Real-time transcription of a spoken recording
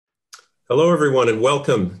Hello, everyone, and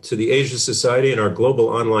welcome to the Asia Society and our global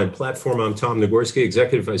online platform. I'm Tom Nagorski,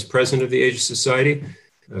 Executive Vice President of the Asia Society,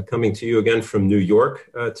 coming to you again from New York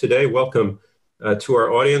today. Welcome to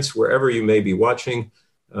our audience, wherever you may be watching,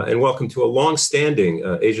 and welcome to a long-standing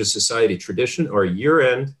Asia Society tradition, our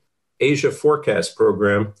year-end Asia Forecast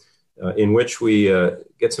program, in which we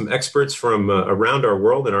get some experts from around our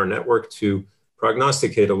world and our network to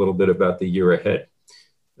prognosticate a little bit about the year ahead.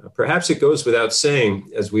 Perhaps it goes without saying,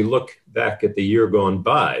 as we look back at the year gone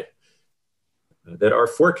by, that our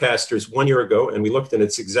forecasters 1 year ago, and we looked and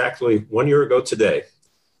it's exactly 1 year ago today,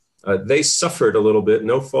 they suffered a little bit,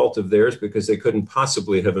 no fault of theirs, because they couldn't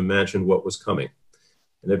possibly have imagined what was coming.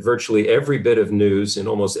 And that virtually every bit of news in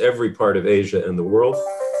almost every part of Asia and the world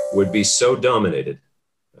would be so dominated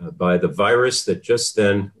by the virus that just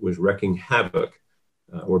then was wreaking havoc,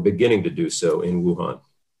 or beginning to do so in Wuhan.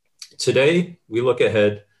 Today, we look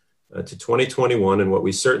ahead to 2021, and what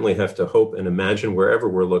we certainly have to hope and imagine wherever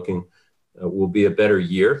we're looking will be a better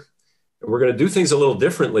year. And we're going to do things a little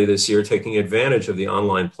differently this year, taking advantage of the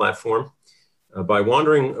online platform by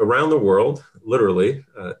wandering around the world, literally,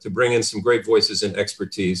 to bring in some great voices and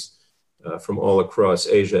expertise from all across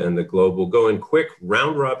Asia and the globe. We'll go in quick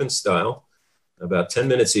round-robin style, about 10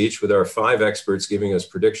 minutes each, with our 5 experts giving us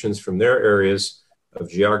predictions from their areas of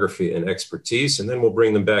geography and expertise, and then we'll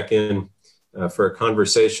bring them back in for a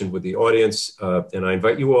conversation with the audience. And I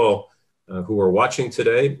invite you all who are watching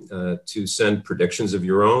today to send predictions of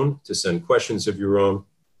your own, to send questions of your own,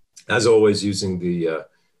 as always using the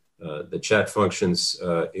chat functions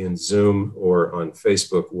in Zoom or on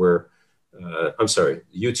Facebook, where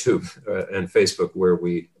YouTube and Facebook, where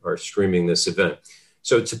we are streaming this event.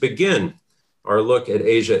 So to begin our look at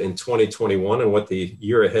Asia in 2021 and what the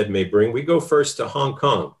year ahead may bring, we go first to Hong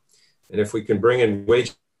Kong. And if we can bring in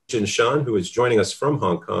Weijian Shan, who is joining us from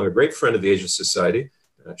Hong Kong, a great friend of the Asia Society.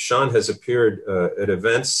 Shan has appeared at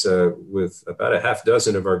events with about a half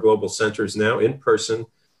dozen of our global centers now in person,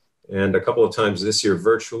 and a couple of times this year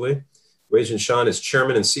virtually. Weijian Shan is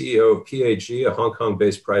chairman and CEO of PAG, a Hong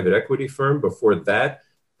Kong-based private equity firm. Before that,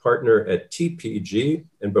 partner at TPG,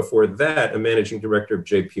 and before that, a managing director of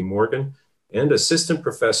JP Morgan, and assistant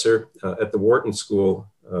professor at the Wharton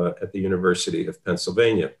School at the University of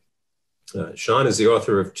Pennsylvania. Shan is the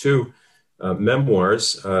author of 2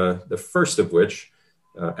 memoirs, the first of which,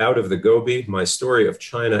 Out of the Gobi, My Story of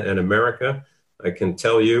China and America, I can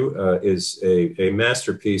tell you is a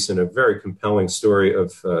masterpiece and a very compelling story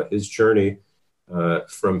of his journey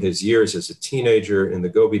from his years as a teenager in the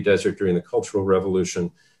Gobi Desert during the Cultural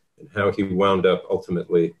Revolution, and how he wound up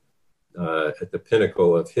ultimately at the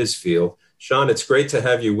pinnacle of his field. Shan, it's great to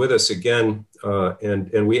have you with us again,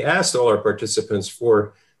 and we asked all our participants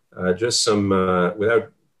for just some,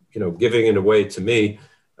 without giving it away to me,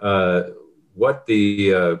 what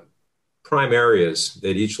the prime areas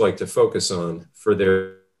they'd each like to focus on for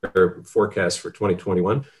their forecast for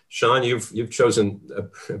 2021. Shan, you've chosen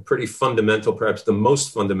a pretty fundamental, perhaps the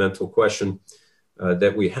most fundamental question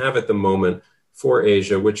that we have at the moment for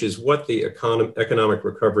Asia, which is what the economic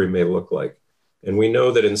recovery may look like. And we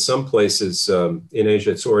know that in some places in Asia,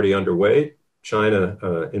 it's already underway,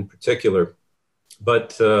 China in particular.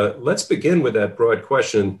 But let's begin with that broad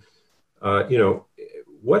question.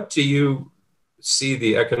 What do you see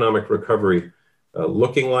the economic recovery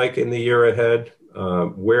looking like in the year ahead?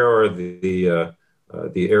 Where are the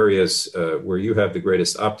areas where you have the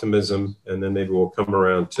greatest optimism? And then maybe we'll come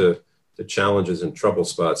around to the challenges and trouble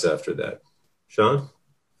spots after that. Shan?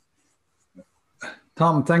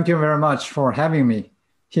 Tom, thank you very much for having me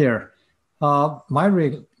here. My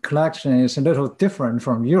recollection is a little different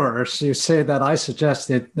from yours. You say that I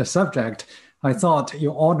suggested the subject. I thought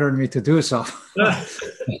you ordered me to do so.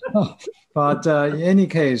 But in any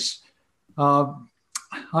case, I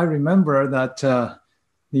remember that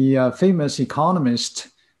the famous economist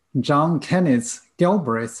John Kenneth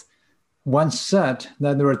Galbraith once said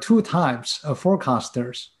that there are 2 types of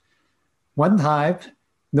forecasters. One type,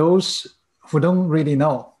 those who don't really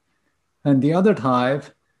know, and the other type,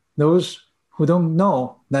 those who don't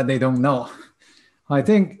know that they don't know. I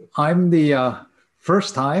think I'm the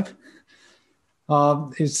first type.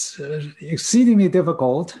 It's exceedingly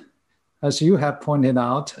difficult, as you have pointed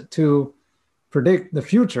out, to predict the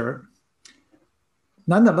future.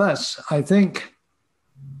 Nonetheless, I think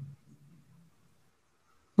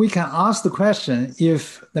we can ask the question,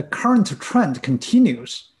 if the current trend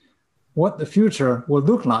continues, what the future will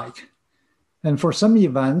look like. And for some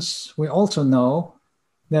events, we also know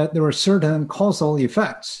that there are certain causal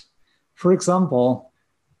effects. For example,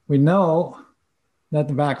 we know that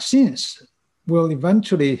the vaccines will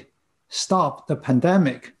eventually stop the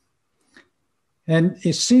pandemic. And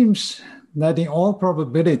it seems that in all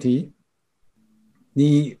probability,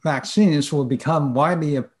 the vaccines will become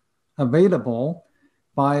widely available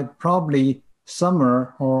by probably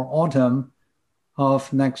summer or autumn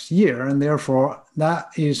of next year. And therefore, that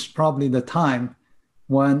is probably the time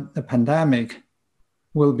when the pandemic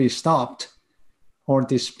will be stopped or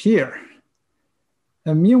disappear.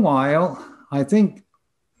 And meanwhile, I think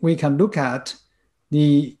we can look at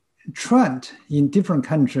the trend in different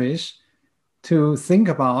countries to think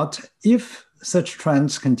about, if such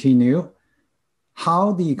trends continue,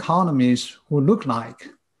 how the economies will look like.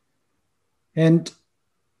 And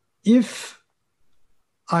if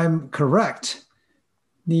I'm correct,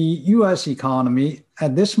 the US economy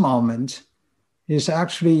at this moment is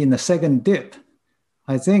actually in the second dip.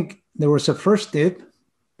 I think there was a first dip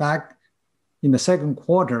back in the second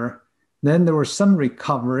quarter, then there was some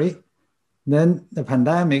recovery, then the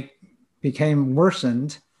pandemic became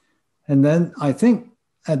worsened, and then I think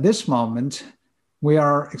at this moment we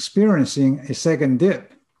are experiencing a second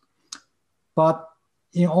dip. But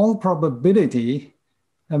in all probability,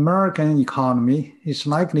 American economy is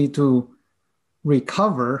likely to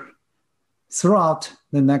recover throughout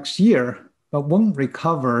the next year, but won't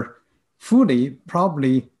recover fully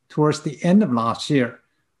probably towards the end of last year,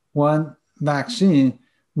 when vaccine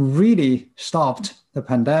really stopped the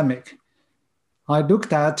pandemic. I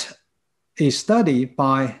looked at a study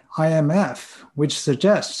by IMF, which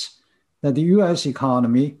suggests that the US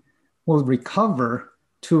economy will recover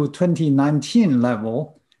to 2019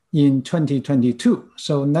 level in 2022.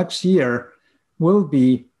 So next year will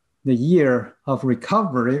be the year of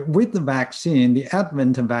recovery with the vaccine, the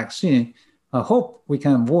advent of vaccine. I hope we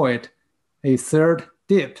can avoid a third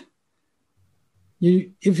dip.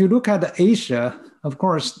 If you look at Asia, of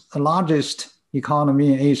course, the largest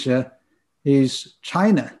economy in Asia is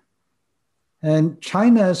China. And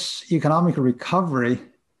China's economic recovery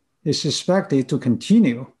is expected to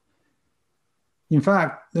continue. In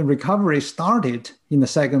fact, the recovery started in the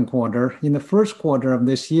second quarter. In the first quarter of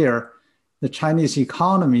this year, the Chinese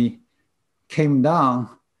economy came down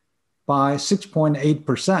by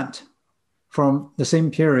 6.8% from the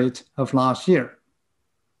same period of last year.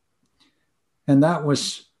 And that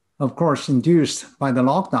was, of course, induced by the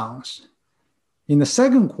lockdowns. In the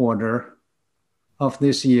second quarter of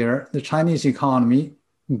this year, the Chinese economy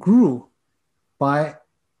grew by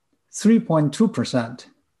 3.2%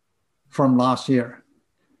 from last year.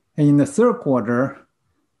 And in the third quarter,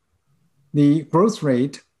 the growth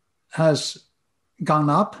rate has gone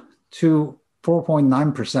up to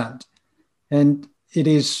 4.9%. And it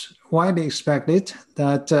is widely expected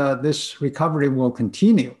that this recovery will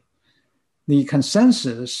continue. The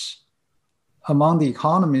consensus among the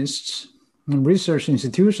economists and research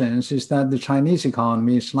institutions is that the Chinese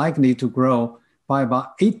economy is likely to grow by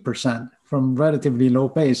about 8% from relatively low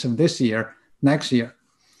base of this year, next year.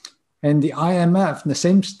 And the IMF, the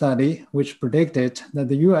same study, which predicted that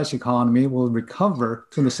the US economy will recover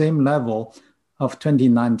to the same level of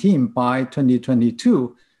 2019 by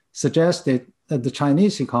 2022, suggested that the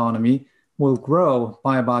Chinese economy will grow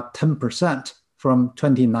by about 10% from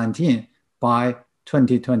 2019 by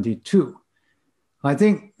 2022. I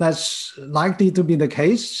think that's likely to be the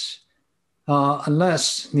case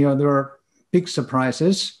unless there are big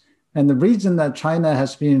surprises. And the reason that China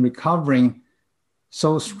has been recovering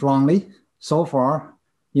so strongly so far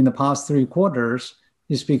in the past 3 quarters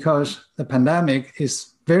is because the pandemic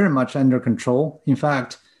is very much under control. In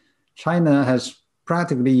fact, China has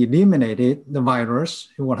practically eliminated the virus.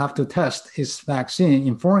 It will have to test its vaccine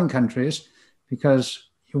in foreign countries because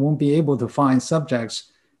it won't be able to find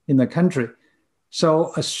subjects in the country.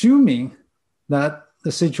 So assuming that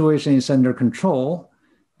the situation is under control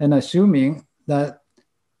and assuming that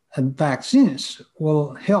vaccines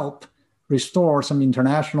will help restore some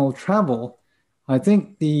international travel, I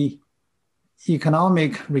think the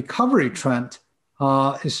economic recovery trend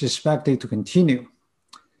is expected to continue.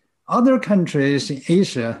 Other countries in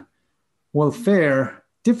Asia will fare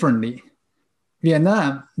differently.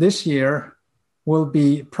 Vietnam this year will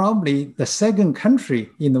be probably the second country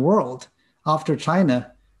in the world after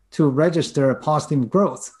China to register a positive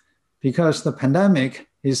growth because the pandemic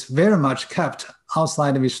is very much kept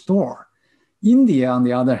outside of its door. India, on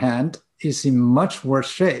the other hand, is in much worse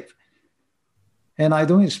shape. And I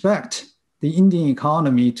don't expect the Indian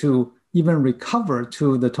economy to even recover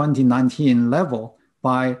to the 2019 level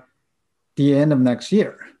by the end of next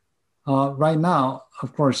year. Right now,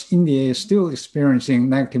 of course, India is still experiencing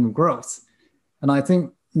negative growth. And I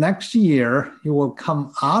think next year, it will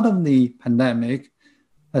come out of the pandemic,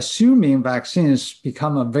 assuming vaccines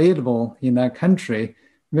become available in that country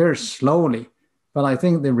very slowly. But I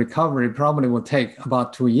think the recovery probably will take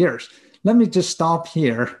about 2 years. let me just stop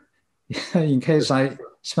here in case I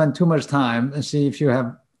spend too much time and see if you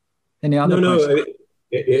have any other questions.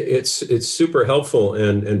 It's super helpful.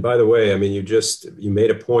 And by the way, I mean, you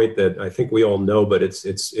made a point that I think we all know, but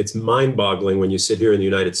it's mind-boggling when you sit here in the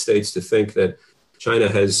United States to think that China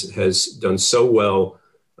has done so well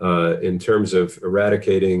in terms of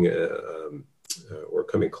eradicating or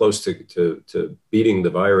coming close to beating the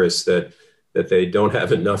virus that they don't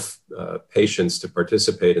have enough patients to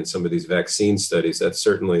participate in some of these vaccine studies. That's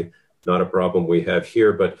certainly not a problem we have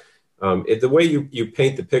here. But the way you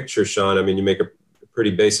paint the picture, Shan, I mean, you make a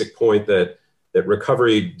pretty basic point that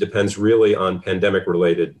recovery depends really on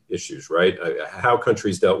pandemic-related issues, right? How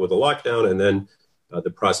countries dealt with a lockdown and then the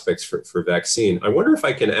prospects for vaccine. I wonder if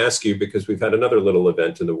I can ask you, because we've had another little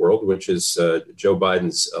event in the world, which is Joe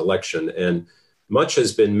Biden's election. And much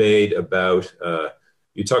has been made about,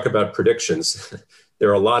 you talk about predictions. There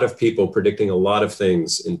are a lot of people predicting a lot of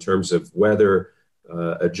things in terms of whether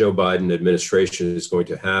a Joe Biden administration is going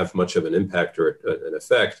to have much of an impact or an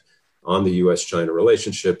effect on the U.S.-China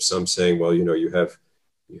relationship. Some saying, well, you have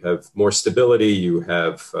more stability, you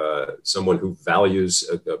have someone who values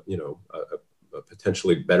a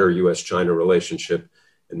potentially better U.S.-China relationship,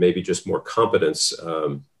 and maybe just more competence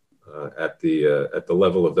at the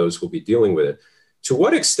level of those who will be dealing with it. To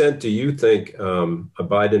what extent do you think a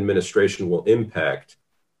Biden administration will impact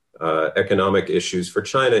economic issues for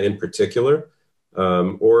China in particular?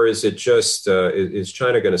 Or is it just, is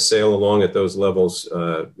China going to sail along at those levels,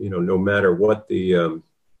 no matter what the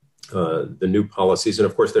new policies? And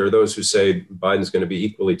of course, there are those who say Biden's going to be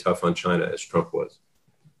equally tough on China as Trump was.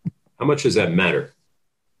 How much does that matter?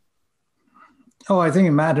 Oh, I think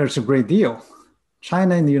it matters a great deal.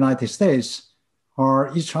 China and the United States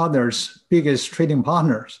are each other's biggest trading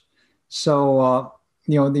partners. So,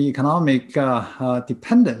 the economic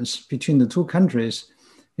dependence between the two countries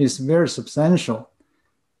is very substantial.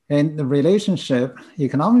 And the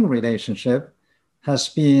economic relationship, has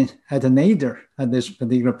been at a nadir at this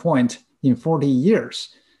particular point in 40 years,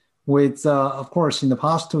 with, of course, in the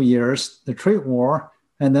past 2 years, the trade war,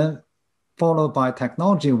 and then followed by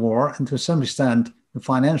technology war, and to some extent, the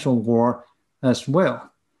financial war as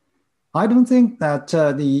well. I don't think that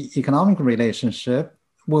the economic relationship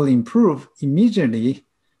will improve immediately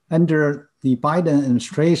under the Biden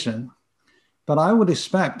administration. But I would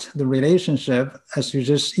expect the relationship, as you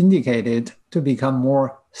just indicated, to become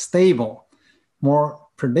more stable, more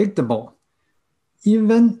predictable.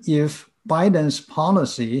 Even if Biden's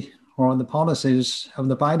policy or the policies of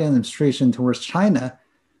the Biden administration towards China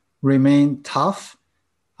remain tough,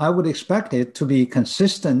 I would expect it to be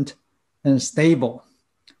consistent and stable.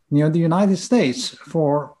 The United States,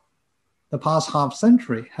 for the past half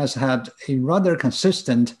century, has had a rather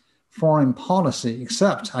consistent foreign policy,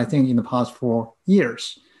 except I think in the past 4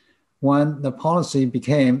 years, when the policy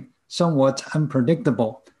became somewhat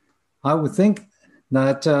unpredictable. I would think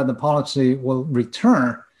that the policy will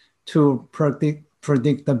return to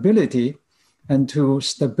predictability and to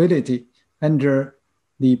stability under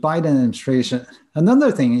the Biden administration.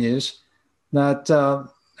 Another thing is that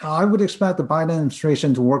I would expect the Biden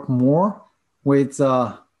administration to work more with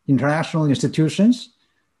international institutions,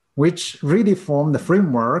 which really form the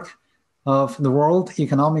framework of the World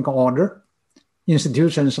Economic Order,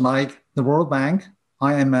 institutions like the World Bank,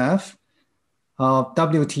 IMF,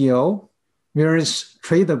 WTO, various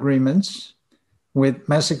trade agreements with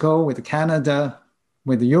Mexico, with Canada,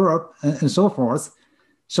 with Europe, and so forth.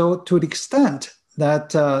 So to the extent that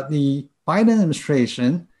the Biden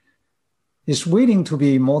administration is willing to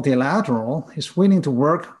be multilateral, is willing to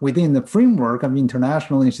work within the framework of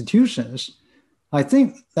international institutions, I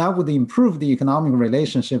think that would improve the economic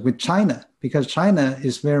relationship with China, because China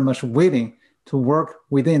is very much willing to work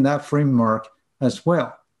within that framework as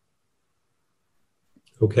well.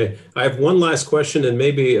 Okay, I have one last question and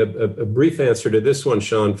maybe a brief answer to this one,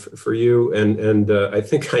 Shan, for you. And I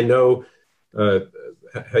think I know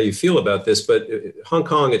how you feel about this, but Hong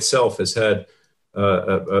Kong itself has had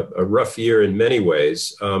a rough year in many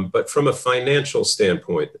ways. But from a financial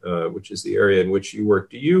standpoint, which is the area in which you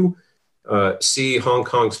work, do you see Hong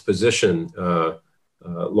Kong's position,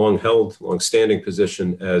 long-standing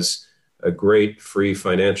position as a great free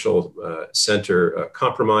financial center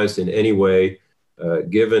compromised in any way,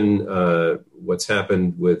 given what's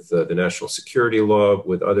happened with the national security law,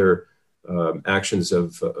 with other actions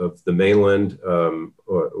of the mainland,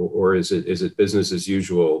 or is it business as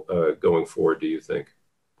usual going forward, do you think?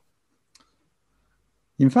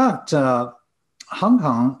 In fact, Hong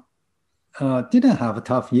Kong didn't have a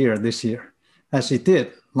tough year this year, as it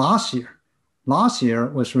did last year. Last year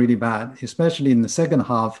was really bad, especially in the second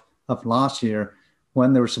half of last year,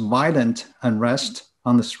 when there was violent unrest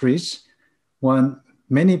on the streets, when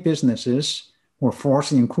many businesses were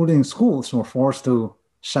forced, including schools, were forced to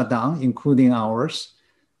shut down, including ours.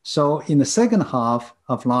 So in the second half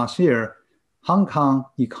of last year, Hong Kong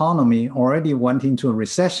economy already went into a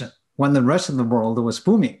recession when the rest of the world was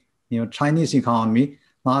booming. Chinese economy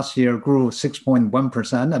last year grew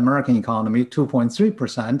 6.1%, American economy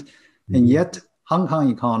 2.3%, and yet Hong Kong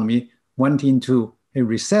economy went into a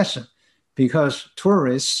recession because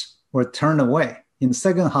tourists were turned away. In the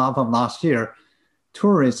second half of last year,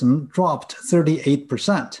 tourism dropped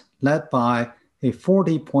 38%, led by a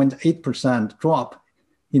 40.8% drop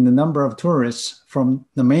in the number of tourists from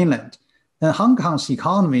the mainland. And Hong Kong's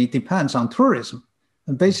economy depends on tourism.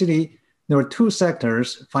 And basically, there are two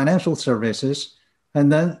sectors, financial services,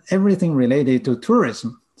 and then everything related to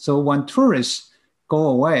tourism. So when tourists go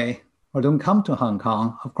away or don't come to Hong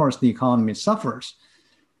Kong, of course, the economy suffers.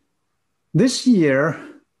 This year,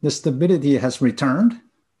 the stability has returned,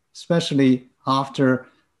 especially after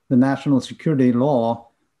the national security law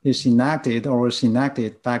is enacted or was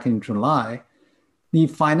enacted back in July. The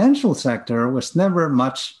financial sector was never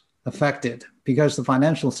much affected because the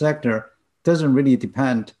financial sector doesn't really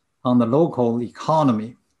depend on the local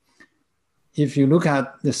economy. If you look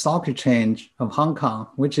at the stock exchange of Hong Kong,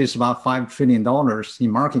 which is about $5 trillion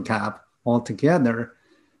in market cap altogether,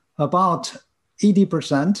 about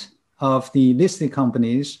 80% of the listed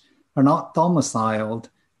companies are not domiciled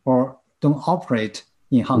or don't operate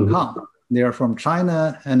in Hong Kong. They are from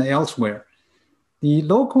China and elsewhere. The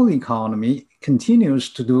local economy continues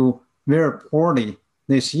to do very poorly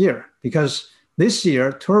this year because this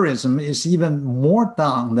year tourism is even more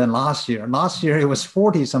down than last year. Last year it was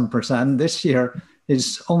 40-some%. This year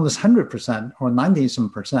it's almost 100% or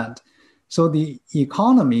 90-some%. So the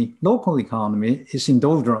economy, local economy, is in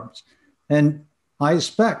doldrums. And I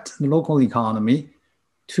expect the local economy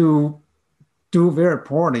to do very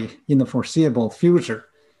poorly in the foreseeable future.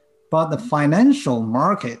 But the financial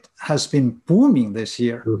market has been booming this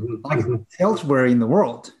year, like elsewhere in the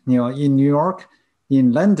world, in New York,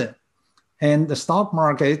 in London. And the stock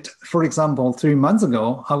market, for example, 3 months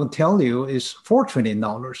ago, I would tell you is $4 trillion.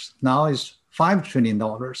 Now it's $5 trillion.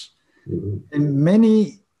 And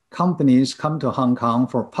many companies come to Hong Kong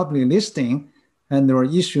for public listing, and there are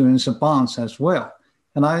issuance of bonds as well.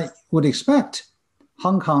 And I would expect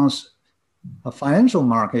Hong Kong's financial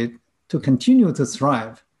market to continue to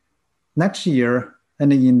thrive next year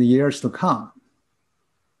and in the years to come.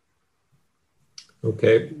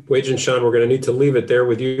 Okay, Weijian Shan, we're going to need to leave it there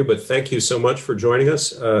with you, but thank you so much for joining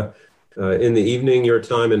us in the evening, your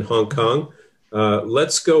time in Hong Kong.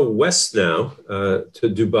 Let's go west now to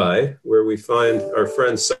Dubai, where we find our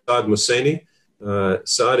friend Saad Mohseni.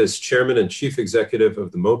 Saad is chairman and chief executive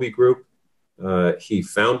of the MOBY Group. He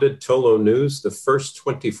founded Tolo News, the first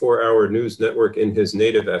 24-hour news network in his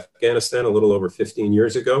native Afghanistan, a little over 15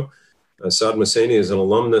 years ago. Saad Mohseni is an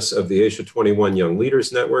alumnus of the Asia 21 Young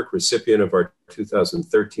Leaders Network, recipient of our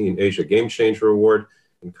 2013 Asia Game Changer Award,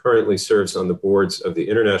 and currently serves on the boards of the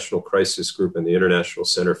International Crisis Group and the International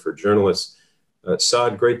Center for Journalists.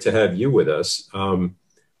 Saad, great to have you with us.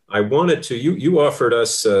 I wanted to, you offered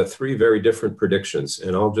us three very different predictions,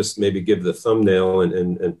 and I'll just maybe give the thumbnail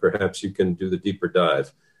and perhaps you can do the deeper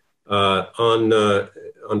dive.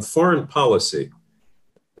 On foreign policy,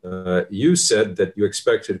 you said that you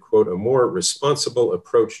expected, quote, a more responsible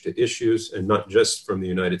approach to issues, and not just from the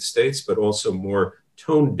United States, but also more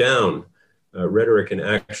toned down rhetoric and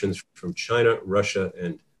actions from China, Russia,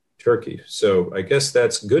 and Turkey. So I guess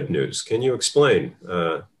that's good news. Can you explain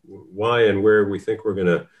why and where we think we're going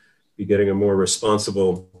to be getting a more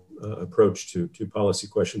responsible approach to policy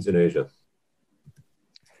questions in Asia?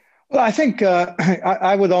 Well, I think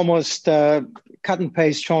I would almost cut and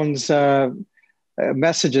paste Sean's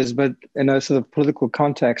messages, but in a sort of political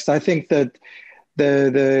context. I think that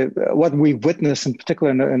the what we've witnessed, in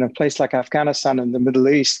particular in a place like Afghanistan and the Middle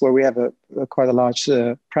East, where we have quite a large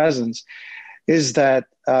presence, is that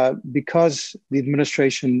because the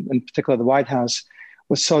administration, in particular the White House,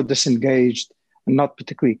 was so disengaged and not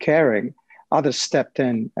particularly caring, others stepped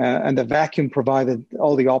in, and the vacuum provided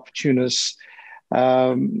all the opportunists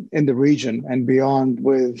in the region and beyond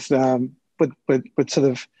with sort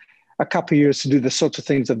of a couple of years to do the sorts of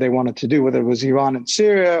things that they wanted to do, whether it was Iran and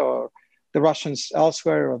Syria or the Russians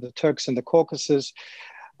elsewhere or the Turks in the Caucasus.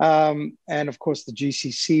 And of course, the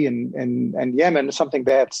GCC and Yemen, something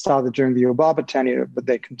they had started during the Obama tenure, but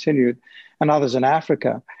they continued, and others in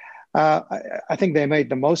Africa. I think they made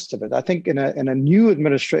the most of it. I think in a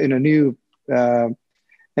new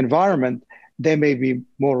environment, they may be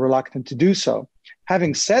more reluctant to do so.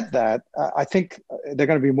 Having said that, I think there's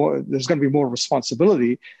going to be more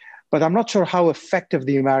responsibility, but I'm not sure how effective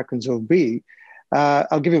the Americans will be.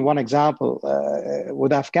 I'll give you one example.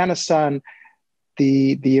 With Afghanistan,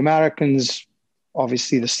 the Americans,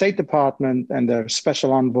 obviously the State Department and their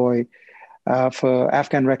special envoy for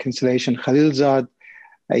Afghan reconciliation, Khalilzad,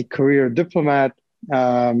 a career diplomat,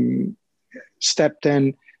 stepped in,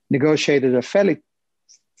 negotiated a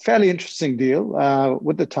fairly interesting deal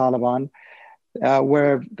with the Taliban,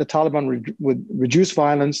 where the Taliban would reduce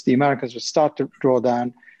violence, the Americans would start to draw down,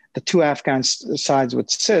 the two Afghan sides would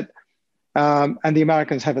sit, and the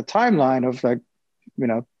Americans have a timeline of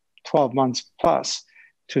 12 months plus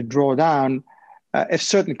to draw down if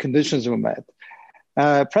certain conditions were met.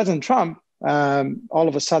 President Trump all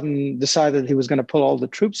of a sudden decided he was going to pull all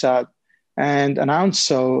the troops out and announced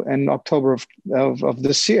so in October of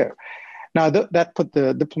this year. Now, that put the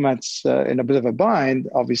diplomats in a bit of a bind,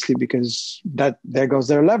 obviously, because there goes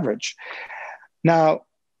their leverage. Now,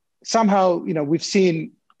 somehow, we've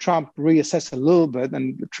seen Trump reassess a little bit, and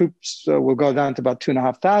the troops will go down to about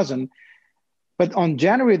 2,500. But on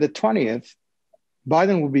January the 20th,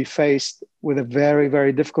 Biden will be faced with a very,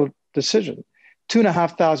 very difficult decision.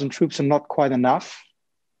 2,500 troops are not quite enough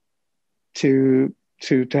to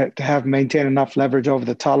maintain enough leverage over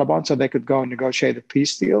the Taliban so they could go and negotiate a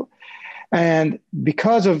peace deal. And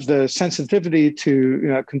because of the sensitivity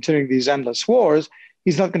to continuing these endless wars,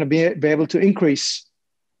 he's not going to be able to increase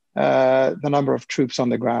the number of troops on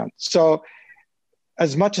the ground. So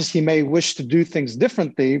as much as he may wish to do things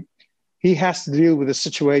differently, he has to deal with a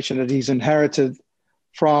situation that he's inherited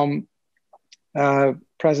from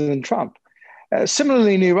President Trump.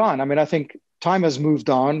 Similarly in Iran, I think time has moved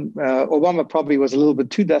on. Obama probably was a little bit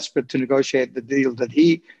too desperate to negotiate the deal that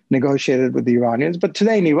he negotiated with the Iranians. But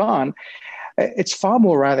today in Iran, it's far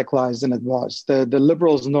more radicalized than it was. The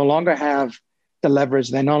liberals no longer have the leverage.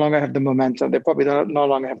 They no longer have the momentum. They probably no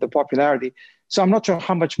longer have the popularity. So I'm not sure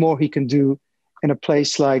how much more he can do in a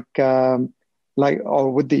place like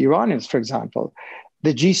or with the Iranians, for example.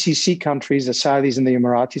 The GCC countries, the Saudis and the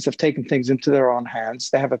Emiratis, have taken things into their own hands.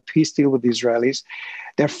 They have a peace deal with the Israelis.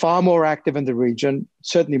 They're far more active in the region,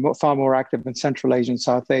 certainly far more active in Central Asia and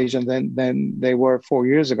South Asia than they were 4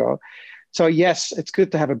 years ago. So yes, it's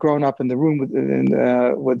good to have a grown-up in the room with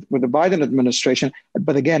the Biden administration.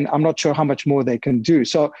 But again, I'm not sure how much more they can do.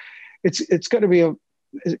 So it's going to be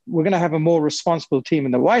we're going to have a more responsible team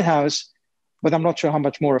in the White House, but I'm not sure how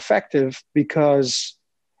much more effective because,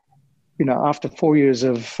 after 4 years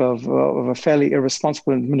of a fairly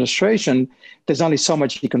irresponsible administration, there's only so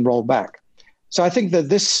much he can roll back. So I think that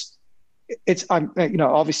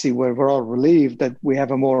obviously we're all relieved that we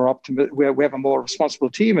have a more we have a more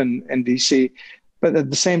responsible team in DC, but at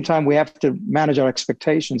the same time we have to manage our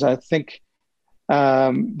expectations. I think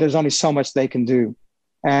there's only so much they can do,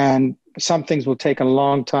 and some things will take a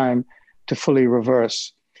long time to fully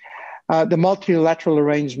reverse. The multilateral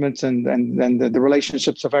arrangements and the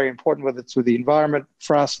relationships are very important, whether it's with the environment,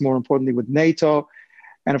 for us, more importantly with NATO,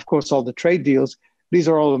 and of course all the trade deals. These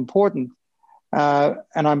are all important,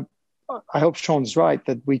 and I hope Sean's right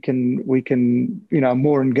that we can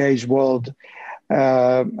more engaged world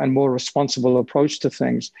and more responsible approach to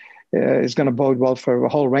things is going to bode well for a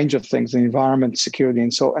whole range of things: the environment, security,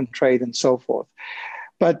 and trade, and so forth.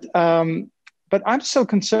 But I'm still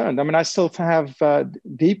concerned. I still have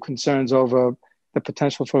deep concerns over the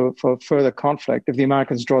potential for further conflict if the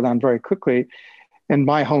Americans draw down very quickly. In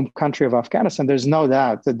my home country of Afghanistan, there's no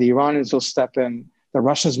doubt that the Iranians will step in. The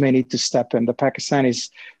Russians may need to step in. The Pakistanis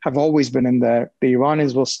have always been in there. The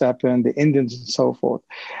Iranians will step in, the Indians and so forth.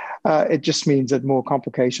 It just means that more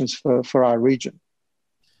complications for our region.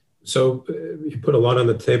 So you put a lot on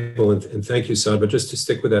the table, and thank you, Saad. But just to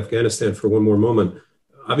stick with Afghanistan for one more moment,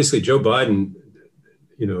 obviously Joe Biden,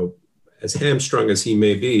 as hamstrung as he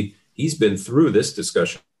may be, he's been through this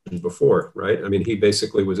discussion before, right? He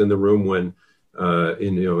basically was in the room when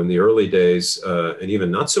in the early days and even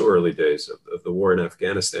not so early days of the war in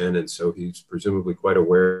Afghanistan, and so he's presumably quite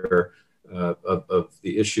aware of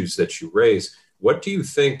the issues that you raise. What do you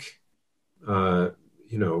think? Where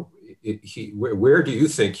do you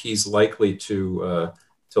think he's likely to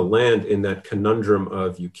land in that conundrum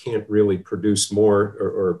of you can't really produce more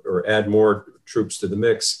or add more troops to the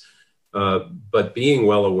mix, but being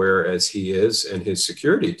well aware as he is and his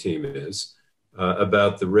security team is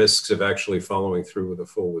about the risks of actually following through with a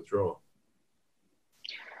full withdrawal?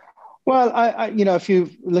 Well, if you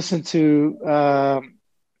listen to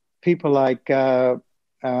people like,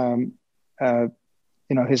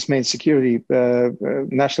 his main security,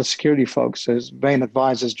 national security folks, his main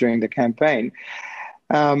advisors during the campaign,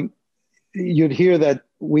 you'd hear that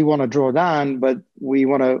we want to draw down, but we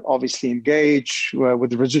want to obviously engage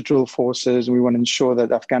with the residual forces. We want to ensure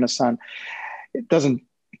that Afghanistan it doesn't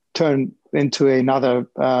turn into another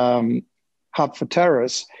hub for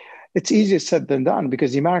terrorists. It's easier said than done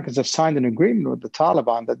because the Americans have signed an agreement with the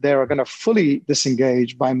Taliban that they are going to fully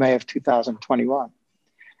disengage by May of 2021.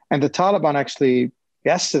 And the Taliban actually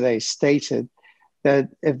yesterday stated that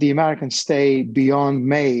if the Americans stay beyond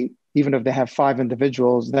May, even if they have 5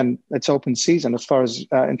 individuals, then it's open season as far as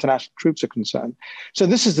international troops are concerned. So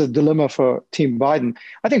this is the dilemma for Team Biden.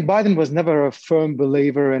 I think Biden was never a firm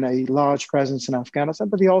believer in a large presence in Afghanistan,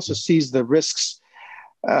 but he also sees the risks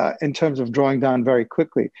in terms of drawing down very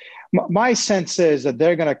quickly. My sense is that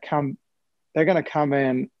they're going to come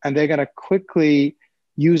in and they're going to quickly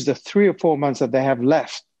use the 3 or 4 months that they have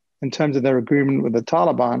left in terms of their agreement with the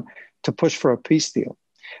Taliban to push for a peace deal.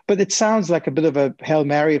 But it sounds like a bit of a Hail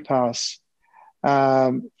Mary pass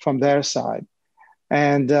from their side.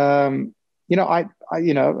 And,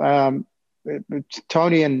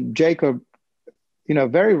 Tony and Jacob,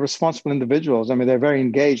 very responsible individuals. I mean, they're very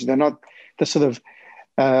engaged. They're not the sort of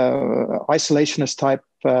isolationist type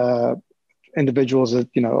individuals that,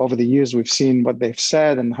 over the years we've seen what they've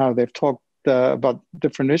said and how they've talked about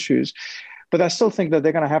different issues. But I still think that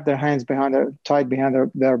they're going to have their hands tied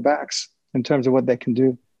behind their backs in terms of what they can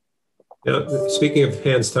do. Now, speaking of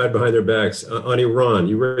hands tied behind their backs, on Iran,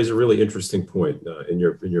 you raise a really interesting point in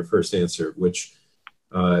your first answer, which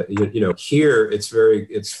here it's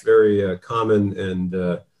very common and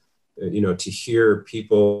to hear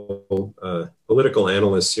people, political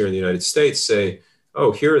analysts here in the United States say,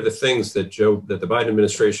 "Oh, here are the things that the Biden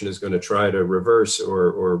administration is going to try to reverse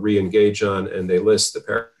or re-engage on," and they list the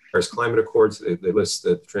Paris Climate Accords, they list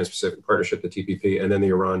the Trans-Pacific Partnership, the TPP, and then the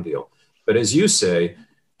Iran deal. But as you say,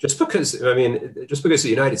 just because the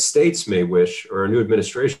United States may wish, or a new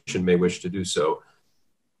administration may wish to do so,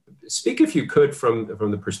 speak if you could from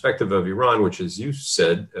the perspective of Iran, which, as you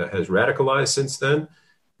said, has radicalized since then.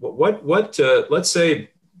 What let's say,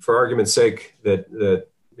 for argument's sake, that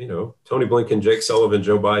Tony Blinken, Jake Sullivan,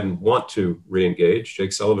 Joe Biden want to re-engage.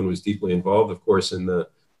 Jake Sullivan was deeply involved, of course, in the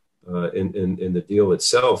deal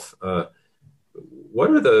itself. What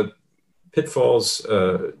are the pitfalls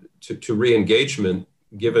to re-engagement,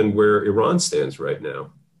 given where Iran stands right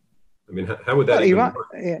now? I mean, how would that even work?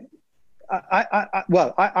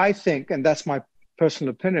 I think, and that's my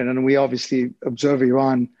personal opinion, and we obviously observe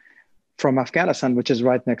Iran from Afghanistan, which is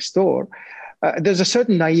right next door. There's a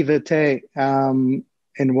certain naivete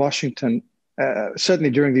in Washington,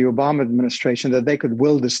 certainly during the Obama administration, that they could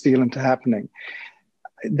will this deal into happening.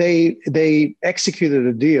 They executed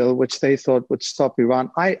a deal which they thought would stop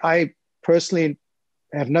Iran. I personally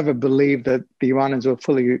have never believed that the Iranians will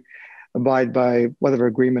fully abide by whatever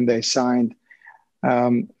agreement they signed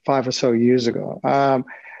 5 or so years ago.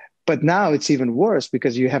 But now it's even worse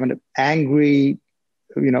because you have an angry,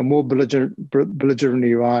 more belligerent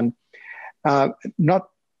Iran.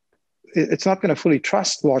 It's not going to fully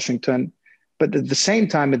trust Washington, but at the same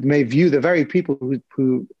time, it may view the very people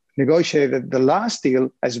who negotiated the last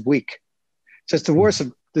deal as weak. So it's the worst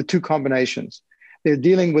of the two combinations. They're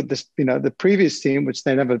dealing with this, the previous team, which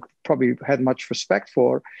they never probably had much respect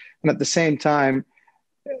for, and at the same time,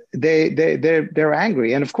 they're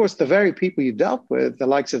angry. And of course, the very people you dealt with, the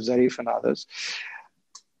likes of Zarif and others,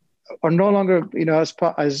 are no longer,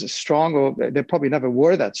 as strong, or they probably never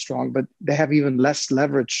were that strong, but they have even less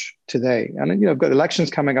leverage today. And we've got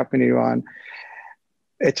elections coming up in Iran.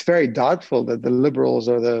 It's very doubtful that the liberals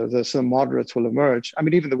or the some moderates will emerge. I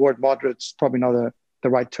mean, even the word moderate's probably not the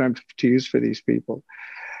right term to use for these people.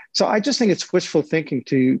 So I just think it's wishful thinking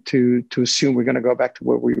to assume we're going to go back to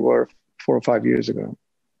where we were 4 or 5 years ago.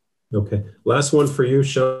 Okay. Last one for you,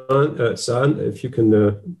 Shan. Saad, if you can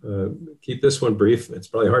keep this one brief. It's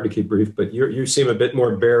probably hard to keep brief, but you seem a bit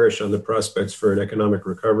more bearish on the prospects for an economic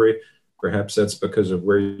recovery. Perhaps that's because of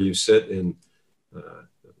where you sit in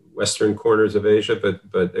western corners of Asia,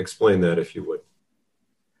 but explain that if you would.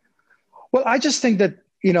 Well, I just think that,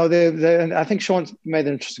 I think Sean's made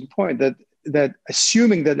an interesting point that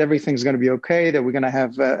assuming that everything's going to be okay, that we're going to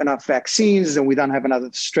have enough vaccines and we don't have another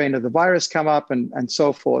strain of the virus come up and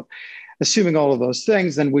so forth, assuming all of those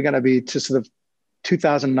things, then we're going to be to sort of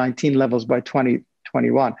 2019 levels by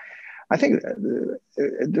 2021. I think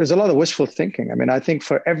there's a lot of wishful thinking. I mean, I think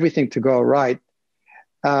for everything to go right,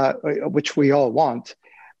 which we all want,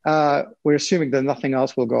 we're assuming that nothing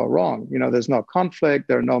else will go wrong. There's no conflict,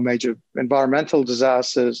 there are no major environmental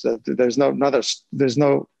disasters, there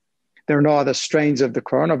are no other strains of the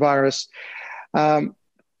coronavirus.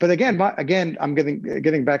 But again, I'm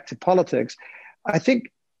getting back to politics. I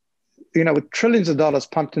think, with trillions of dollars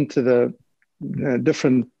pumped into the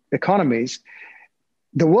different economies,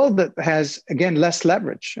 the world that has, again, less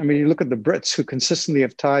leverage. I mean, you look at the Brits who consistently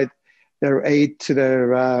have tied their aid to their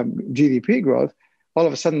GDP growth. All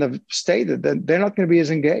of a sudden they've stated that they're not going to be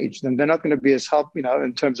as engaged and they're not going to be as help,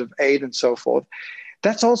 in terms of aid and so forth.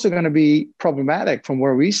 That's also going to be problematic from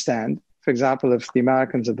where we stand. For example, if the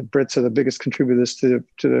Americans or the Brits are the biggest contributors to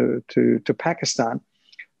Pakistan,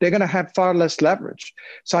 they're going to have far less leverage.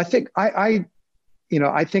 So I think I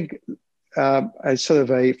think a sort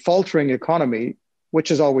of a faltering economy,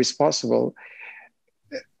 which is always possible,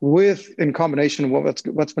 in combination with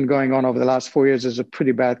what's been going on over the last 4 years, is a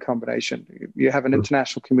pretty bad combination. You have an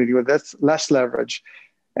international community with less leverage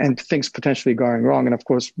and things potentially going wrong. And of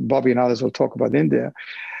course, Bobby and others will talk about India.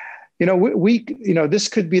 This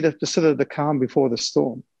could be the sort of the calm before the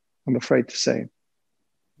storm, I'm afraid to say.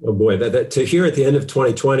 Oh boy, that to hear at the end of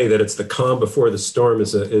 2020 that it's the calm before the storm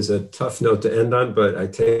is a tough note to end on, but I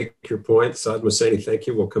take your point. Saad Mohseni, thank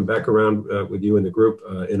you. We'll come back around with you in the group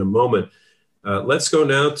in a moment. Let's go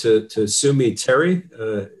now to Sumi Terry,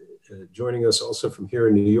 joining us also from here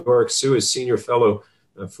in New York. Sue is Senior Fellow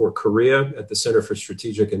for Korea at the Center for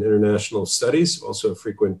Strategic and International Studies, also a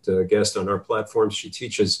frequent guest on our platform. She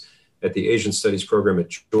teaches at the Asian Studies program at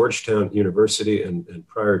Georgetown University, and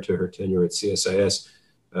prior to her tenure at CSIS,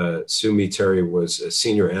 Sumi Terry was a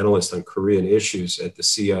senior analyst on Korean issues at the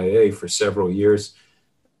CIA for several years.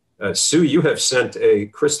 Sue, you have sent a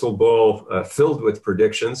crystal ball filled with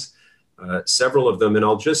predictions, several of them, and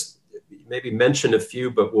I'll just maybe mention a few,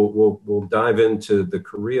 but we'll dive into the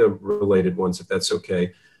Korea-related ones if that's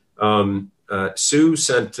okay. Sue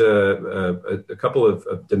sent a couple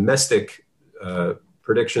of domestic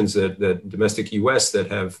predictions that domestic U.S. that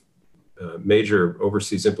have major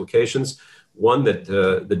overseas implications. One, that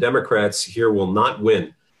the Democrats here will not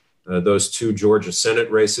win those two Georgia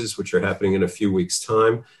Senate races, which are happening in a few weeks'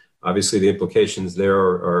 time. Obviously, the implications there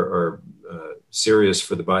are serious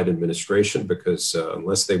for the Biden administration because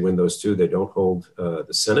unless they win those two, they don't hold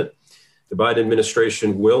the Senate. The Biden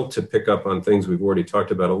administration will, to pick up on things we've already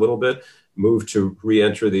talked about a little bit, move to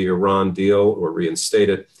re-enter the Iran deal or reinstate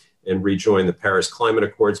it and rejoin the Paris Climate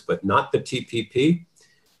Accords, but not the TPP.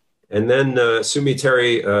 And then Sumi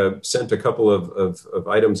Terry sent a couple of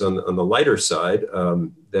items on the lighter side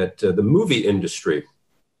that the movie industry,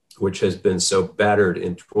 which has been so battered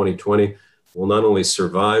in 2020, will not only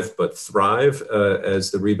survive but thrive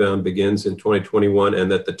as the rebound begins in 2021,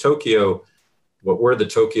 and that what were the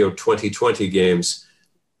Tokyo 2020 games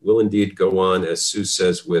will indeed go on, as Sue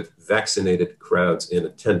says, with vaccinated crowds in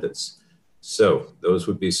attendance. So those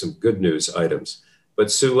would be some good news items.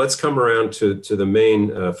 But Sue, let's come around to the main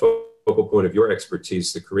focal point of your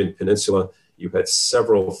expertise, the Korean Peninsula. You had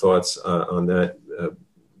several thoughts on that.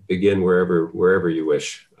 Begin wherever you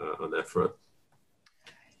wish on that front.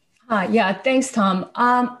 Yeah, thanks, Tom.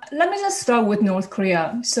 Let me just start with North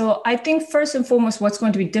Korea. So I think first and foremost, what's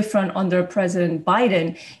going to be different under President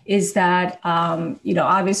Biden is that,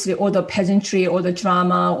 obviously all the pageantry, all the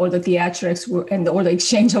drama, all the theatrics, and all the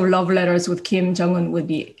exchange of love letters with Kim Jong-un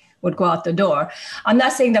would go out the door. I'm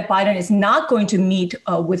not saying that Biden is not going to meet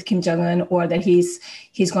with Kim Jong-un or that he's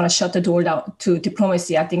going to shut the door down to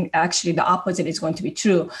diplomacy. I think actually the opposite is going to be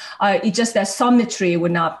true. It's just that summitry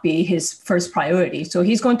would not be his first priority. So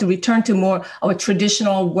he's going to return to more of a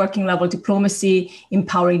traditional working level diplomacy,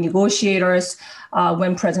 empowering negotiators,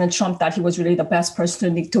 when President Trump thought he was really the best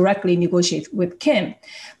person to directly negotiate with Kim.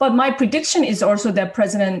 But my prediction is also that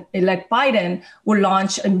President-elect Biden will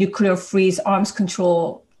launch a nuclear freeze arms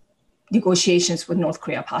control negotiations with North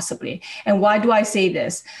Korea, possibly. And why do I say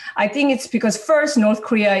this? I think it's because first, North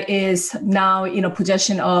Korea is now in a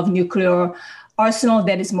possession of nuclear arsenal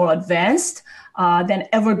that is more advanced than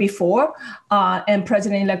ever before. And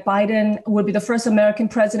President-elect Biden will be the first American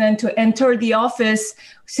president to enter the office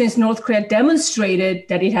since North Korea demonstrated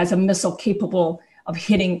that it has a missile capable of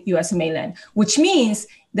hitting U.S. mainland, which means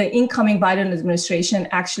the incoming Biden administration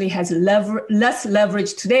actually has less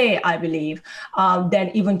leverage today, I believe, than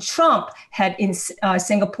even Trump had in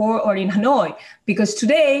Singapore or in Hanoi. Because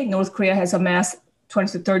today, North Korea has amassed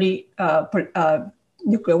 20 to 30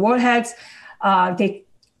 nuclear warheads. They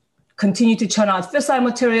continue to churn out fissile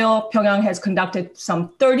material. Pyongyang has conducted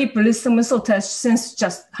some 30 ballistic missile tests since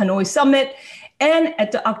just Hanoi summit. And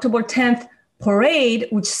at the October 10th parade,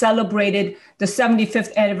 which celebrated the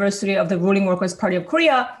 75th anniversary of the ruling Workers' Party of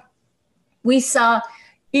Korea, we saw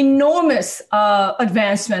enormous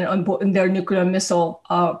advancement in their nuclear missile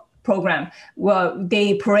program. Well,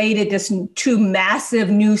 they paraded this two massive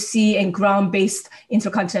new sea and ground-based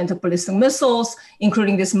intercontinental ballistic missiles,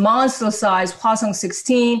 including this monster-sized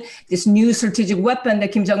Hwasong-16, this new strategic weapon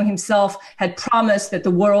that Kim Jong-un himself had promised that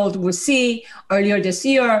the world would see earlier this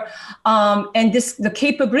year. And the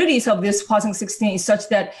capabilities of this Hwasong-16 is such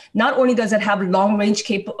that not only does it have long-range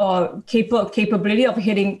capability of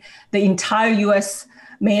hitting the entire U.S.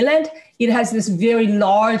 mainland, it has this very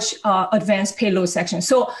large advanced payload section.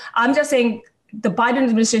 So I'm just saying the Biden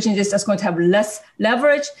administration is just going to have less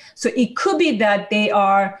leverage. So it could be that they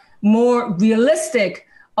are more realistic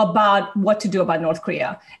about what to do about North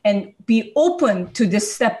Korea and be open to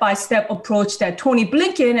this step-by-step approach that Tony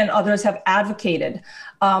Blinken and others have advocated,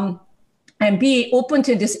 and be open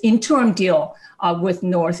to this interim deal with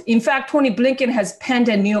North. In fact, Tony Blinken has penned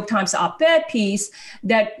a New York Times op-ed piece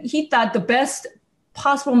that he thought the best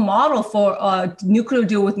possible model for a nuclear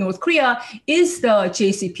deal with North Korea is the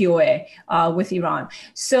JCPOA with Iran.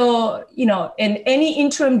 So, in any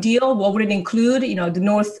interim deal, what would it include? The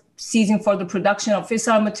North ceasing further production of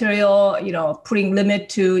fissile material, putting limit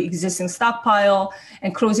to existing stockpile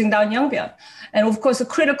and closing down Yongbyon. And of course, the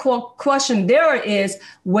critical question there is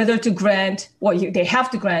whether to grant, they have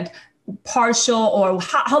to grant partial or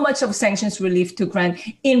how much of sanctions relief to grant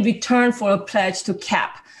in return for a pledge to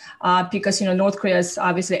cap. Because North Korea's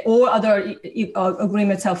obviously all other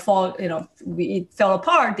agreements have it fell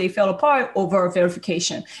apart. They fell apart over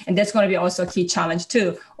verification, and that's going to be also a key challenge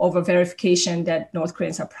too, over verification that North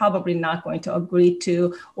Koreans are probably not going to agree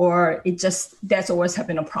to, or that's always have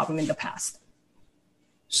been a problem in the past.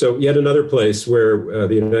 So yet another place where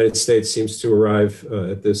the United States seems to arrive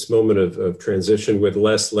at this moment of transition with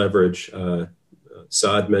less leverage.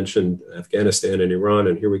 Saad mentioned Afghanistan and Iran,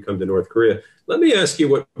 and here we come to North Korea. Let me ask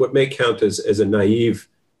you what may count as a naive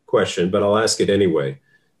question, but I'll ask it anyway.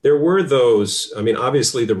 There were those,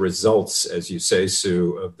 obviously the results, as you say,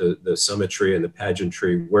 Sue, of the summitry and the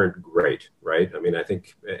pageantry weren't great, right? I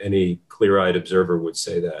think any clear-eyed observer would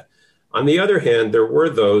say that. On the other hand, there were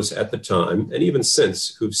those at the time, and even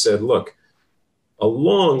since, who've said, look, a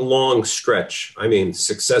long, long stretch,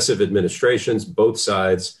 successive administrations, both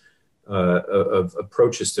sides, of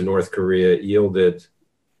approaches to North Korea yielded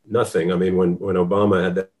nothing. When Obama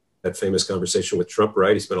had that famous conversation with Trump,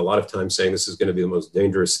 right? He spent a lot of time saying this is going to be the most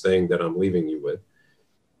dangerous thing that I'm leaving you with.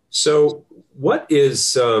 So what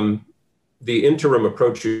is the interim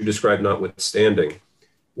approach you described notwithstanding?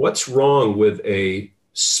 What's wrong with a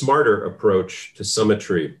smarter approach to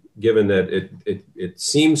summitry, given that it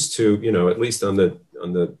seems to, at least on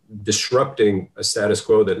the disrupting a status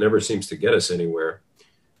quo that never seems to get us anywhere?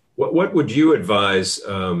 What would you advise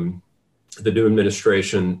the new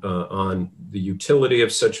administration on the utility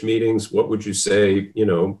of such meetings? What would you say,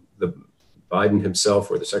 the Biden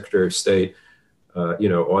himself or the Secretary of State,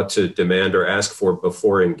 ought to demand or ask for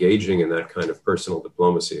before engaging in that kind of personal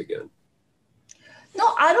diplomacy again?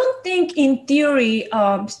 No, I don't think in theory,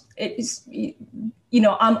 I'm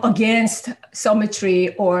against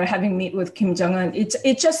summitry or having meet with Kim Jong-un.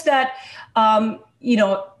 It's just that,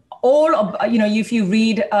 all of, if you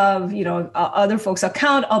read other folks'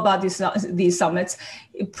 account about these summits,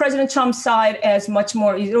 President Trump's side as much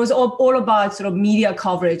more, it was all about sort of media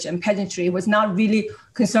coverage and pageantry. It was not really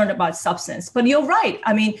concerned about substance. But you're right.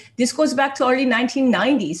 This goes back to early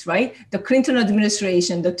 1990s, right? The Clinton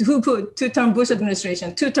administration, the two-term Bush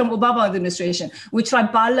administration, two-term Obama administration, we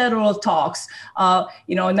tried bilateral talks,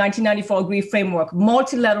 1994 Agree Framework,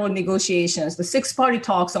 multilateral negotiations, the six-party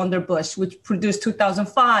talks under Bush, which produced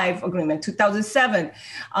 2005 agreement, 2007.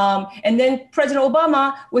 And then President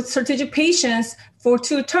Obama, with strategic patience for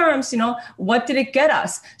 2 terms, what did it get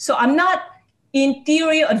us? So I'm not, in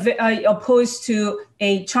theory, opposed to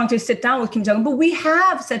trying to sit down with Kim Jong-un, but we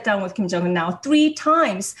have sat down with Kim Jong-un now 3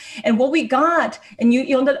 times. And what we got, and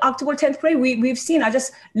on the October 10th parade, we've seen, I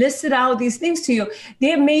just listed out these things to you. They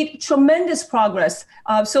have made tremendous progress.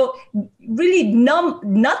 So really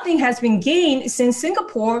nothing has been gained since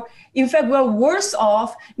Singapore. In fact, we're worse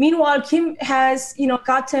off. Meanwhile, Kim has,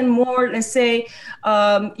 gotten more, let's say,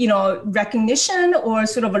 recognition or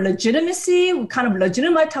sort of a legitimacy. We kind of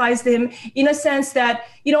legitimized him in a sense that,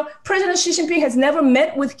 President Xi Jinping has never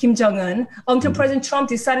met with Kim Jong-un until President Trump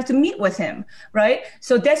decided to meet with him, right?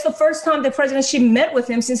 So that's the first time that President Xi met with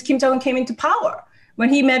him since Kim Jong-un came into power, When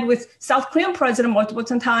he met with South Korean president multiple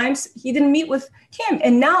times, he didn't meet with Kim.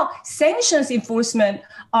 And now sanctions enforcement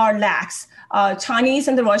are lax. Chinese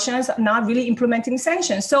and the Russians are not really implementing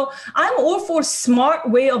sanctions. So I'm all for smart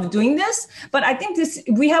way of doing this, but I think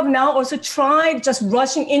we have now also tried just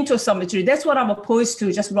rushing into a summit. That's what I'm opposed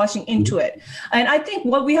to, just rushing into it. And I think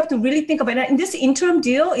what we have to really think about, and this interim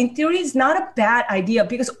deal in theory is not a bad idea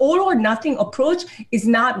because all or nothing approach is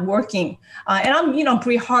not working. And I'm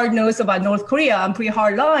pretty hard nosed about North Korea. I'm pretty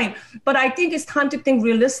hard line, but I think it's time to think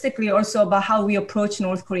realistically also about how we approach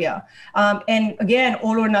North Korea. And again,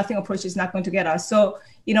 all or nothing approach is not going to get us. So,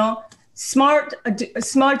 smart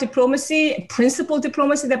diplomacy, principled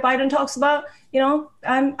diplomacy that Biden talks about,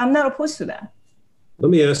 I'm not opposed to that. Let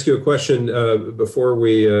me ask you a question before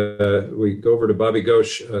we go over to Bobby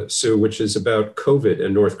Ghosh, Sue, which is about COVID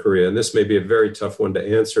and North Korea. And this may be a very tough one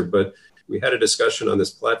to answer, but we had a discussion on this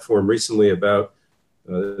platform recently about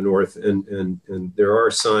the North, and there are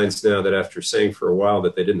signs now that after saying for a while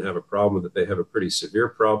that they didn't have a problem, that they have a pretty severe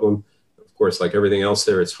problem. Of course, like everything else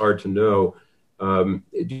there, it's hard to know. Do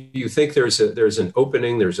you think there's an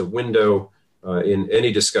opening, there's a window in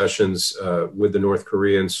any discussions with the North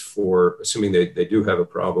Koreans for, assuming they do have a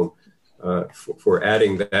problem, for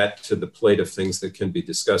adding that to the plate of things that can be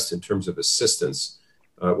discussed in terms of assistance?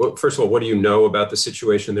 Well, first of all, what do you know about the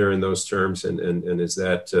situation there in those terms, and is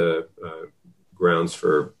that grounds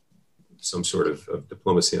for some sort of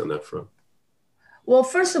diplomacy on that front? Well,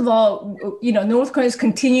 first of all, North Koreans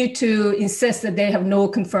continue to insist that they have no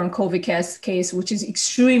confirmed COVID case, which is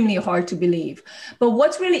extremely hard to believe. But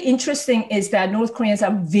what's really interesting is that North Koreans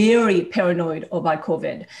are very paranoid about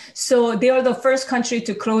COVID. So they are the first country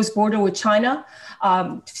to close border with China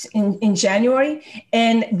in January.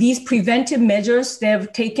 And these preventive measures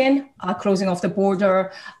they've taken, closing off the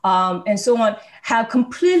border and so on, have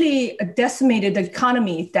completely decimated the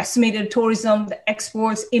economy, decimated tourism, the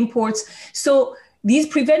exports, imports. So these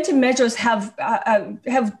preventive measures have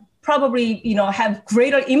probably, have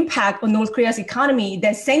greater impact on North Korea's economy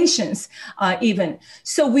than sanctions even.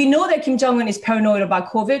 So we know that Kim Jong-un is paranoid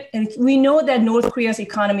about COVID, and we know that North Korea's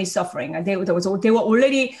economy is suffering. And they were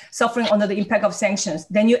already suffering under the impact of sanctions.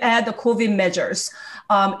 Then you add the COVID measures.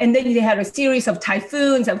 And then they had a series of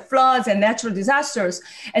typhoons and floods and natural disasters.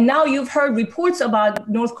 And now you've heard reports about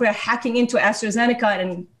North Korea hacking into AstraZeneca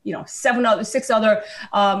and 6 other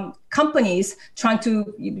companies trying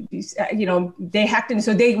to, they hacked in.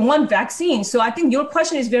 So they want vaccines. So I think your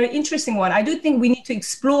question is a very interesting one. I do think we need to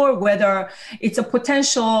explore whether it's a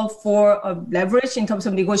potential for a leverage in terms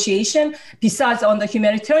of negotiation, besides on the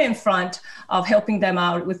humanitarian front of helping them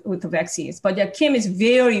out with the vaccines. But yeah, Kim is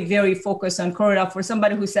very, very focused on Korea for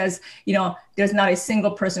somebody who says, there's not a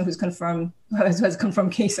single person who has a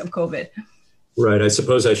confirmed case of COVID. Right. I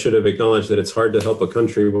suppose I should have acknowledged that it's hard to help a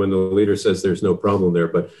country when the leader says there's no problem there.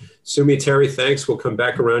 But Sumi, Terry, thanks. We'll come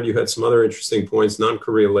back around. You had some other interesting points,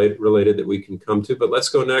 non-Korea related, that we can come to. But let's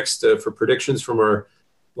go next for predictions from our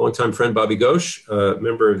longtime friend, Bobby Ghosh,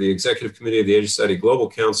 member of the Executive Committee of the Asia Society Global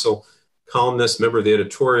Council, columnist, member of the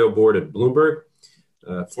editorial board at Bloomberg,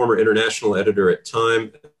 former international editor at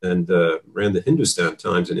Time, and ran the Hindustan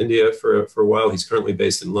Times in India for a while. He's currently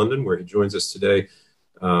based in London, where he joins us today.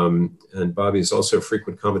 And Bobby is also a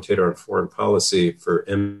frequent commentator on foreign policy for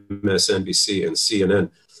MSNBC and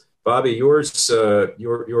CNN. Bobby,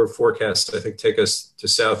 your forecast, I think, take us to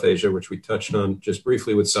South Asia, which we touched on just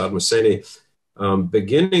briefly with Saad Mohseni,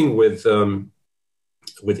 beginning with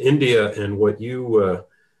India and what you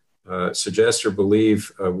suggest or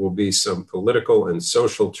believe will be some political and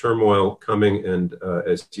social turmoil coming, and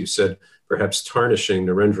as you said, perhaps tarnishing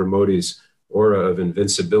Narendra Modi's aura of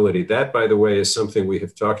invincibility. That, by the way, is something we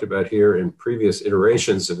have talked about here in previous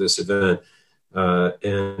iterations of this event.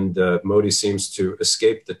 And Modi seems to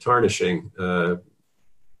escape the tarnishing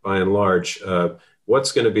by and large.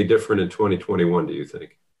 What's going to be different in 2021, do you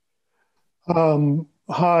think?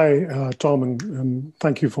 Hi, Tom, and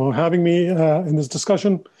thank you for having me in this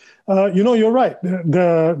discussion. You're right.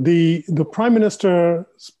 The Prime Minister,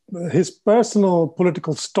 his personal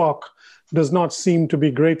political stock does not seem to be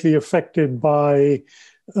greatly affected by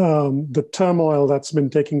the turmoil that's been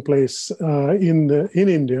taking place in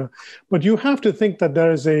India. But you have to think that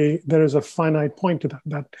there is a finite point to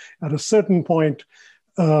that at a certain point,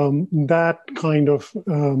 that kind of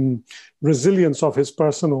resilience of his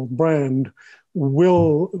personal brand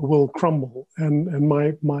will crumble. And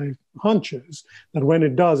my hunch is that when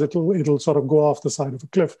it does, it'll sort of go off the side of a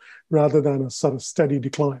cliff rather than a sort of steady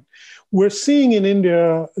decline. We're seeing in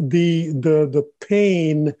India the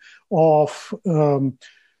pain of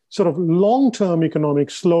sort of long-term economic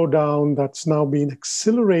slowdown that's now been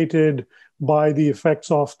accelerated by the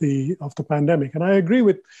effects of the pandemic. And I agree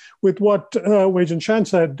with what Weijian Shan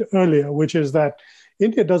said earlier, which is that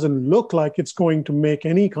India doesn't look like it's going to make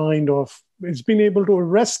any kind of, it's been able to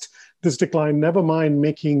arrest this decline, never mind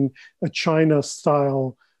making a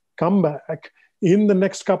China-style comeback in the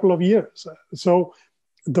next couple of years. So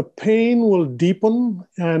the pain will deepen,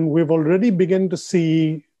 and we've already begun to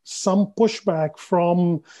see some pushback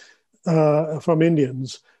from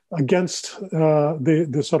Indians against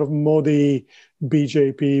the sort of Modi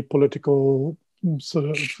BJP political sort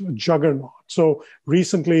of juggernaut. So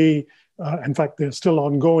recently, in fact, they're still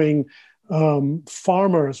ongoing.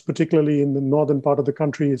 Farmers, particularly in the northern part of the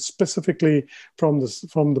country, specifically from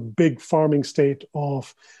the big farming state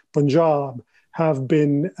of Punjab, have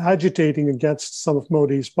been agitating against some of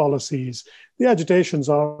Modi's policies. The agitations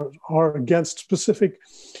are against specific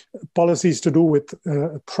policies to do with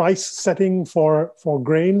price setting for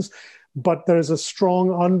grains, but there is a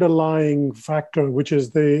strong underlying factor, which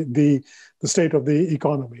is the state of the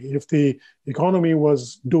economy. If the economy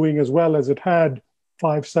was doing as well as it had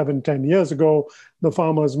 5, 7, 10 years ago, the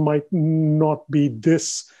farmers might not be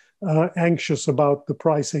this anxious about the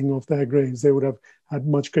pricing of their grains. They would have had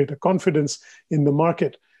much greater confidence in the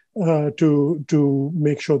market to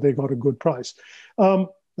make sure they got a good price.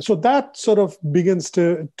 So that sort of begins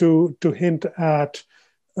to hint at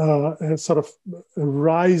a sort of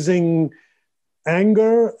rising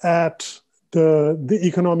anger at the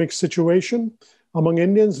economic situation among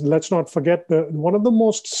Indians. Let's not forget that one of the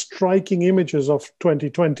most striking images of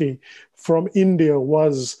 2020 from India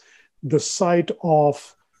was the sight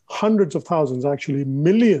of hundreds of thousands, actually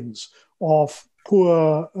millions of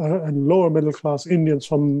poor and lower middle class Indians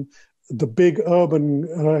from the big urban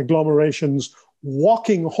agglomerations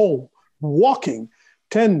walking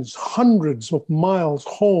tens, hundreds of miles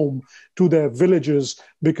home to their villages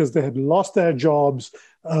because they had lost their jobs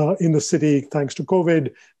in the city thanks to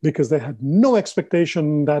COVID, because they had no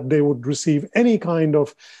expectation that they would receive any kind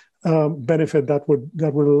of benefit that would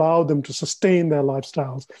allow them to sustain their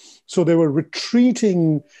lifestyles. So they were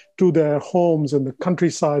retreating to their homes in the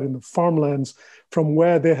countryside, in the farmlands, from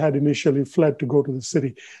where they had initially fled to go to the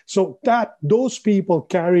city. So that those people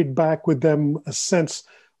carried back with them a sense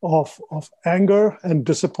of anger and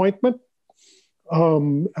disappointment.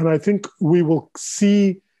 And I think we will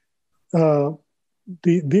see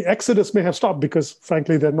the exodus may have stopped because,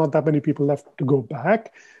 frankly, there are not that many people left to go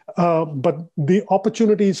back. But the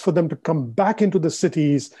opportunities for them to come back into the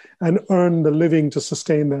cities and earn the living to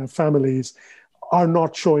sustain their families are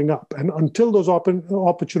not showing up. And until those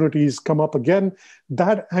opportunities come up again,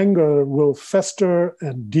 that anger will fester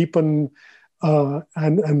and deepen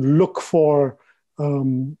and look for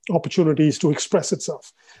opportunities to express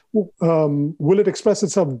itself. Will it express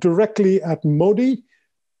itself directly at Modi?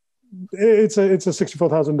 It's a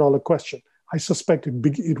 $64,000 question. I suspect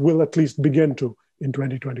it will at least begin to in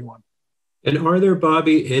 2021. And are there,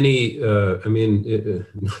 Bobby, any,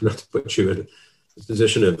 not to put you in a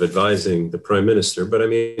position of advising the prime minister, but I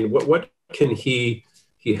mean, what can he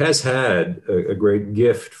has had a great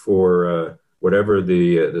gift for whatever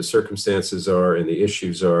the circumstances are and the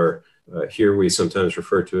issues are. Here we sometimes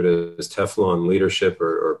refer to it as Teflon leadership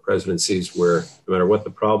or presidencies, where no matter what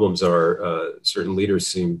the problems are, certain leaders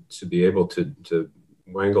seem to be able to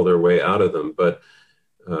wangle their way out of them. But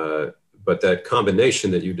that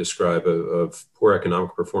combination that you describe of poor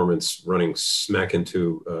economic performance running smack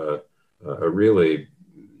into a really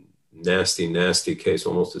nasty case,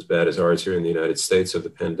 almost as bad as ours here in the United States, of the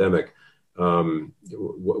pandemic.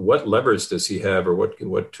 What levers does he have, or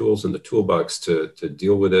what tools in the toolbox to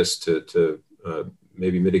deal with this, to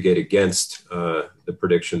maybe mitigate against the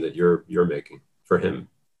prediction that you're making for him?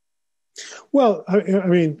 Well, I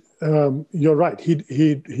mean, you're right.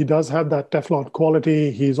 He does have that Teflon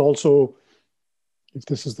quality. He's also, if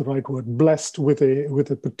this is the right word, blessed with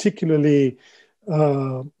a particularly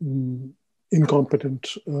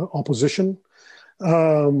incompetent opposition.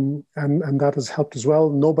 And that has helped as well.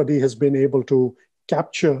 Nobody has been able to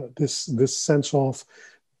capture this sense of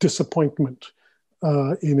disappointment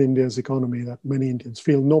in India's economy that many Indians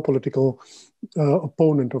feel. No political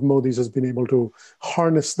opponent of Modi's has been able to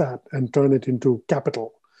harness that and turn it into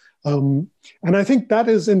capital. And I think that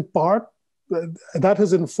is in part, that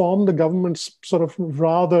has informed the government's sort of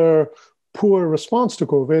rather poor response to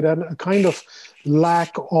COVID and a kind of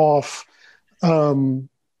lack of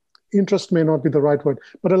interest may not be the right word,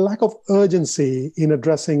 but a lack of urgency in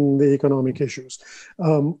addressing the economic issues.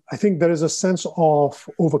 I think there is a sense of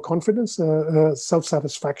overconfidence,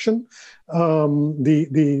 self-satisfaction.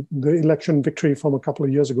 The election victory from a couple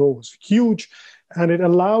of years ago was huge, and it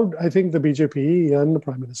allowed, I think, the BJP and the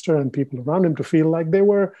Prime Minister and people around him to feel like they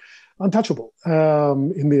were untouchable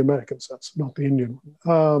in the American sense, not the Indian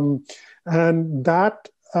one. And that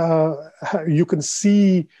you can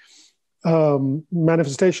see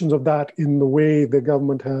manifestations of that in the way the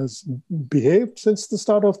government has behaved since the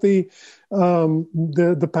start of the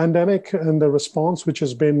pandemic, and the response, which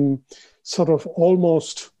has been sort of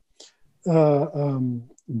almost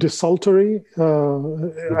desultory.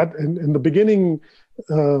 In the beginning,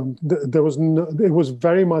 it was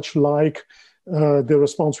very much like the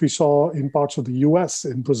response we saw in parts of the US,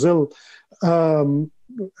 in Brazil,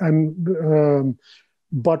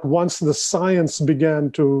 but once the science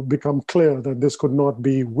began to become clear that this could not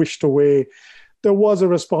be wished away, there was a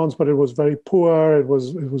response, but it was very poor. It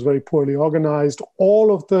was very poorly organized.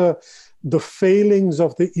 All of the failings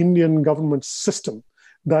of the Indian government system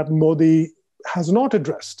that Modi has not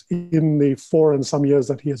addressed in the 4 and some years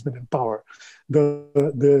that he has been in power.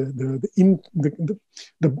 The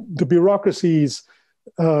bureaucracy's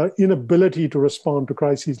inability to respond to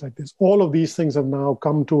crises like this. All of these things have now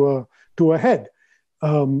come to a head.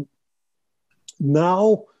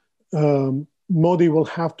 Now, Modi will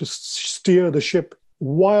have to steer the ship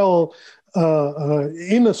while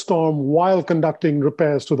in a storm, while conducting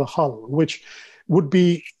repairs to the hull, which would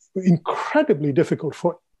be incredibly difficult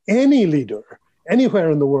for any leader anywhere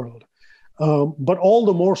in the world, but all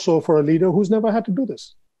the more so for a leader who's never had to do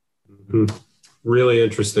this. Mm-hmm. Really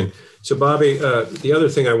interesting. So, Bobby, the other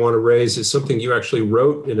thing I want to raise is something you actually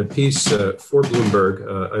wrote in a piece for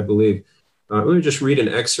Bloomberg, I believe. Let me just read an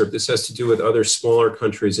excerpt. This has to do with other smaller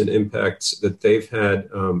countries and impacts that they've had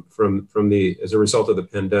as a result of the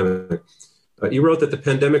pandemic. You wrote that the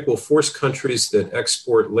pandemic will force countries that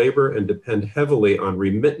export labor and depend heavily on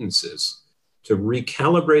remittances to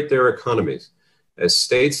recalibrate their economies. As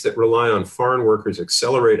states that rely on foreign workers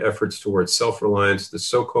accelerate efforts towards self-reliance, the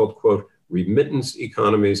so-called, quote, remittance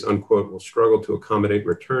economies, unquote, will struggle to accommodate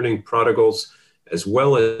returning prodigals as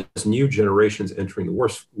well as new generations entering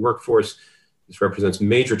the workforce. This represents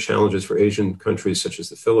major challenges for Asian countries such as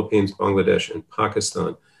the Philippines, Bangladesh, and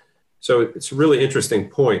Pakistan. So it's a really interesting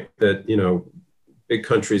point that, big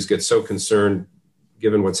countries get so concerned,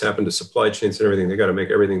 given what's happened to supply chains and everything, they got to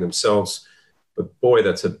make everything themselves. But boy,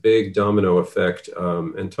 that's a big domino effect.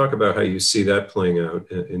 And talk about how you see that playing out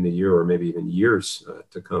in the year or maybe even years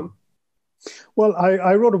to come. Well,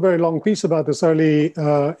 I wrote a very long piece about this early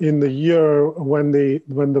in the year when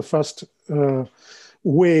the first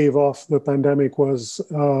wave of the pandemic was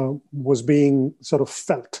being sort of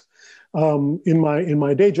felt. In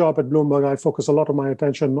my day job at Bloomberg, I focus a lot of my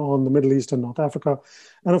attention on the Middle East and North Africa,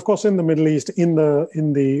 and of course in the Middle East, in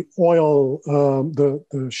the oil, the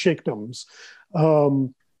sheikdoms.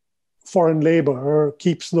 Foreign labor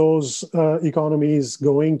keeps those economies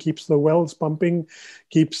going, keeps the wells pumping,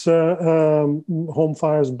 keeps home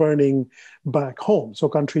fires burning back home. So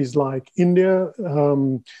countries like India,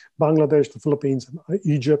 Bangladesh, the Philippines, and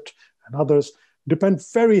Egypt, and others depend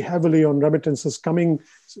very heavily on remittances coming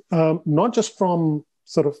not just from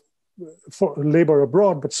sort of for labor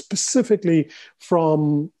abroad, but specifically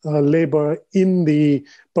from labor in the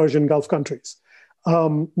Persian Gulf countries.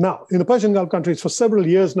 Now, in the Persian Gulf countries, for several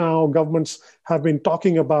years now, governments have been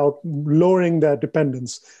talking about lowering their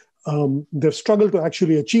dependence. They've struggled to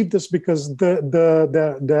actually achieve this because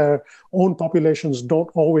their own populations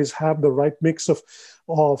don't always have the right mix of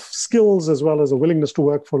skills as well as a willingness to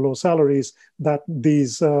work for low salaries that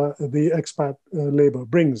the expat labor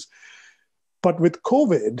brings. But with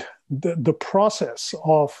COVID, the process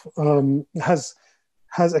of has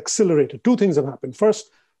accelerated. Two things have happened.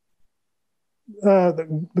 First,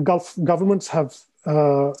 the Gulf governments have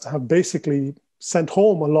basically sent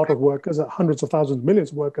home a lot of workers. Hundreds of thousands,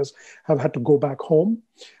 millions of workers have had to go back home.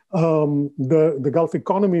 The Gulf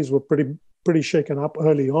economies were pretty shaken up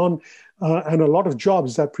early on, and a lot of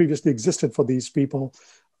jobs that previously existed for these people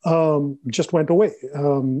just went away,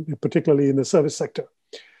 particularly in the service sector.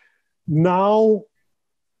 Now,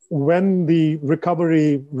 when the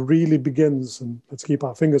recovery really begins, and let's keep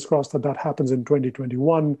our fingers crossed that happens in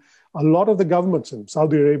 2021, a lot of the governments in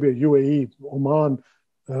Saudi Arabia, UAE, Oman,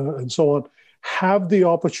 and so on, have the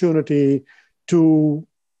opportunity to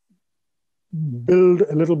build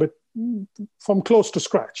a little bit from close to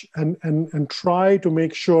scratch and try to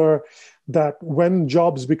make sure that when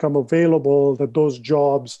jobs become available, that those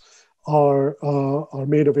jobs are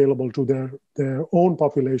made available to their own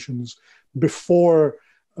populations before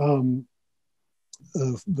the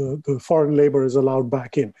foreign labor is allowed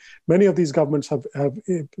back in. Many of these governments have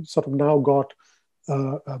sort of now got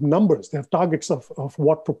numbers. They have targets of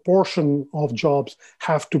what proportion of jobs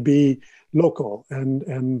have to be local,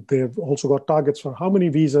 and they've also got targets for how many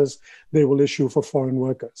visas they will issue for foreign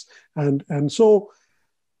workers. And so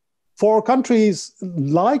For countries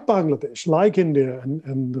like Bangladesh, like India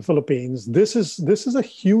and the Philippines, this is a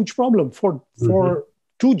huge problem. For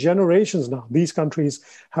 2 generations now, these countries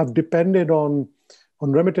have depended on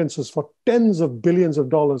remittances for tens of billions of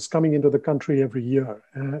dollars coming into the country every year,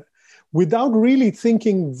 without really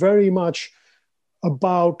thinking very much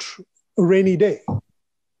about a rainy day.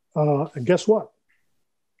 And guess what?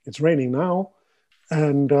 It's raining now,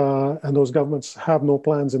 and those governments have no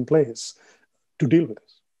plans in place to deal with this.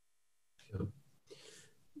 Yeah.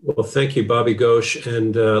 Well, thank you, Bobby Ghosh.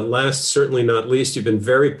 And last, certainly not least, you've been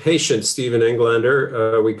very patient, Stephen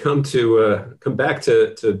Englander. We come back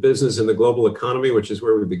to business in the global economy, which is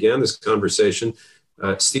where we began this conversation.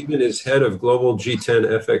 Stephen is head of global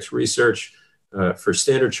G10 FX research for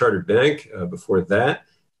Standard Chartered Bank. Before that,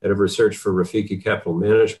 head of research for Rafiki Capital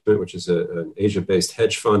Management, which is an Asia-based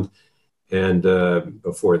hedge fund. And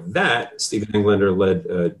before that, Stephen Englander led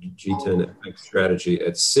G10 FX strategy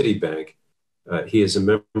at Citibank. He is a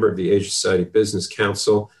member of the Asia Society Business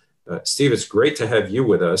Council. Steve, it's great to have you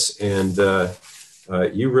with us. And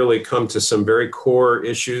you really come to some very core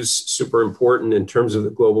issues, super important in terms of the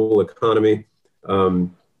global economy,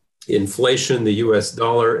 inflation, the US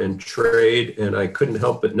dollar, and trade. And I couldn't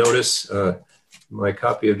help but notice my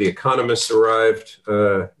copy of The Economist arrived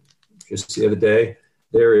just the other day.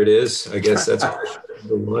 There it is. I guess that's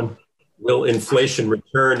number one. Will inflation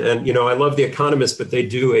return? And, you know, I love The Economist, but they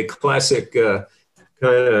do a classic kind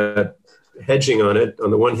of hedging on it,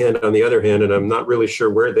 on the one hand, on the other hand, and I'm not really sure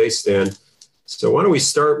where they stand. So why don't we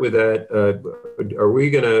start with that? Are we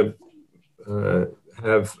going to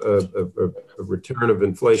have a return of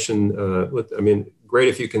inflation? I mean, great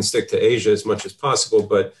if you can stick to Asia as much as possible,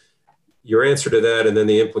 but your answer to that and then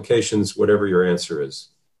the implications, whatever your answer is.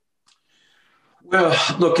 Well,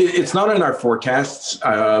 look, it's not in our forecasts.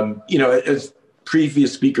 You know, as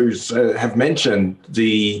previous speakers have mentioned,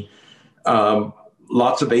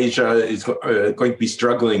 lots of Asia is going to be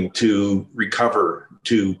struggling to recover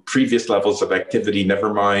to previous levels of activity,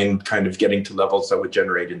 never mind kind of getting to levels that would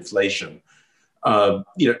generate inflation. You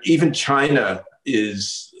know, even China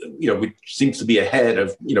is, you know, which seems to be ahead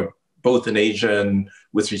of, you know, both in Asia and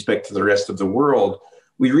with respect to the rest of the world.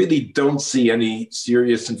 We really don't see any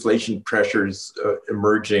serious inflation pressures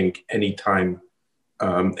emerging anytime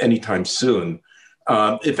soon.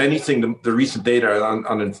 If anything, the recent data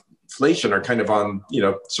on inflation are kind of on, you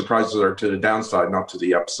know, surprises are to the downside, not to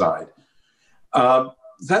the upside.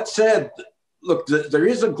 That said, look, there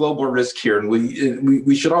is a global risk here, and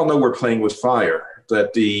we should all know we're playing with fire.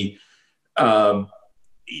 That you know,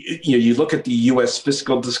 you look at the U.S.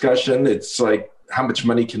 fiscal discussion, it's like, how much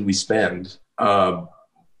money can we spend?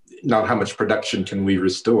 Not how much production can we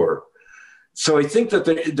restore. So I think that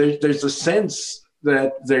there's a sense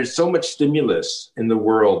that there's so much stimulus in the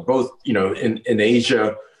world, both, you know, in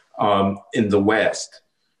Asia, in the West,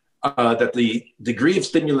 that the degree of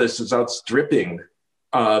stimulus is outstripping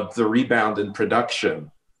the rebound in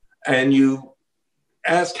production. And you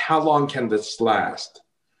ask, how long can this last?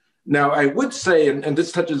 Now, I would say, and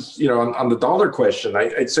this touches, you know, on the dollar question,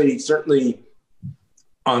 I'd say certainly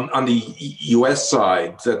on the U.S.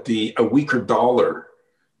 side, that a weaker dollar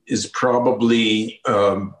is probably,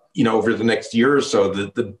 you know, over the next year or so,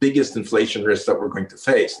 the biggest inflation risk that we're going to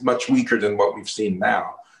face, much weaker than what we've seen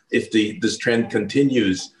now. If this trend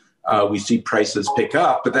continues, we see prices pick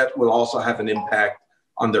up, but that will also have an impact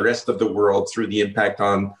on the rest of the world through the impact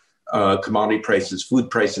on commodity prices,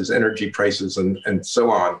 food prices, energy prices, and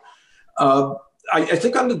so on. I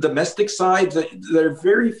think on the domestic side, there are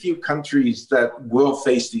very few countries that will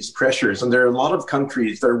face these pressures, and there are a lot of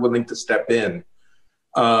countries that are willing to step in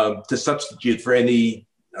to substitute for any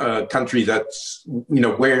country that's, you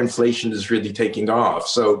know, where inflation is really taking off.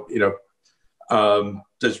 So, you know,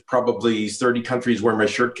 there's probably 30 countries where my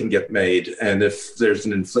shirt can get made, and if there's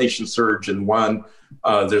an inflation surge in one,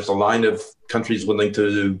 there's a line of countries willing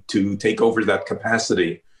to take over that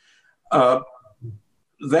capacity.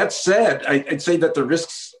 That said, I'd say that the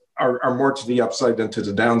risks are more to the upside than to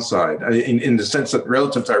the downside, in the sense that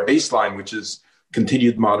relative to our baseline, which is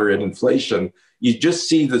continued moderate inflation, you just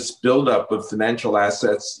see this buildup of financial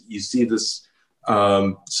assets. You see this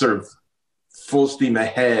sort of full steam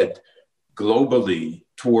ahead globally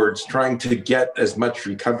towards trying to get as much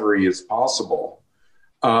recovery as possible.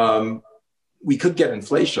 We could get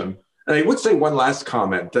inflation. And I would say one last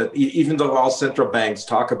comment, that even though all central banks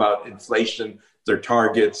talk about inflation, their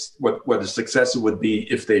targets, what a success it would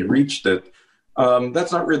be if they reached it,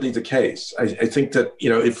 that's not really the case. I think that, you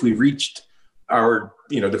know, if we reached our,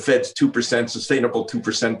 you know, the Fed's 2%, sustainable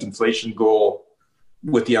 2% inflation goal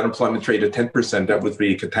with the unemployment rate at 10%, that would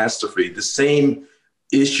be a catastrophe. The same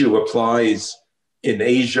issue applies in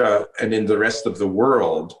Asia and in the rest of the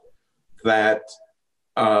world that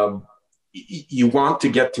you want to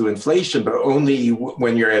get to inflation, but only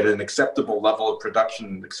when you're at an acceptable level of production,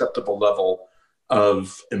 an acceptable level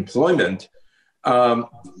of employment.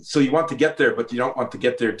 So you want to get there, but you don't want to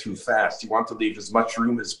get there too fast. You want to leave as much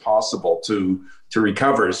room as possible to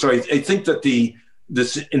recover. So I think that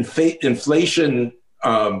this inflation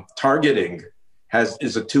targeting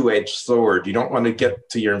is a two-edged sword. You don't want to get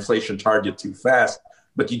to your inflation target too fast,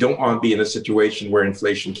 but you don't want to be in a situation where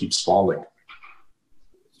inflation keeps falling.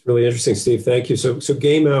 It's really interesting, Steve. Thank you. So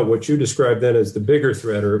game out what you described then as the bigger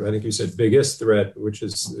threat, or I think you said biggest threat, which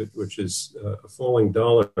is a falling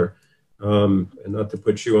dollar. And not to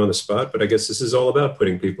put you on the spot, but I guess this is all about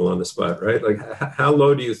putting people on the spot, right? Like, how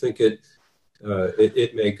low do you think it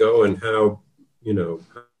may go, and how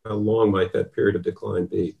long might that period of decline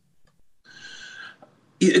be?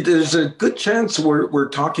 There's a good chance we're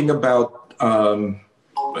talking about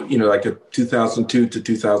like a 2002 to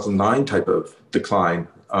 2009 type of decline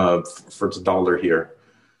for the dollar here.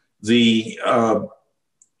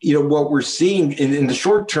 What we're seeing in the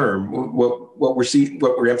short term, what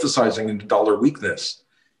we're emphasizing in the dollar weakness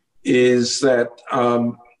is that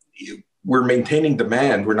we're maintaining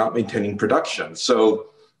demand, we're not maintaining production. So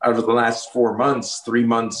out of the last 4 months, 3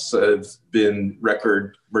 months have been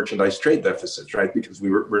record merchandise trade deficits, right? Because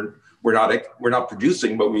we're not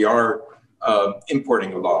producing, but we are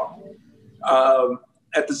importing a lot.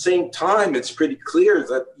 At the same time, it's pretty clear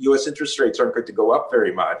that U.S. interest rates aren't going to go up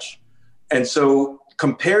very much, and so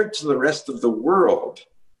compared to the rest of the world,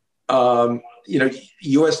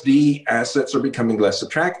 USD assets are becoming less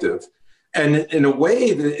attractive. And in a way,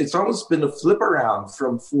 it's almost been a flip around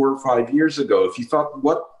from 4 or 5 years ago. If you thought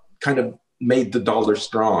what kind of made the dollar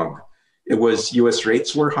strong, it was US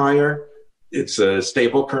rates were higher, it's a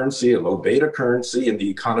stable currency, a low beta currency, and the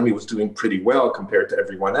economy was doing pretty well compared to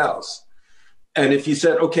everyone else. And if you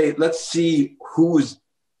said, okay, let's see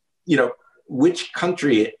which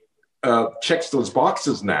country checks those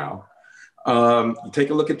boxes now. You take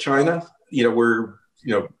a look at China.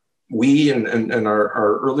 We and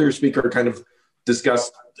our earlier speaker kind of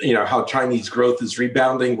discussed, how Chinese growth is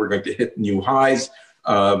rebounding. We're going to hit new highs.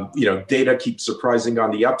 Data keeps surprising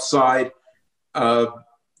on the upside.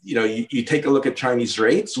 You take a look at Chinese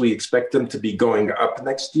rates. We expect them to be going up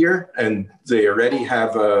next year, and they already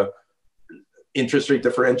have a interest rate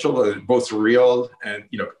differential, both real and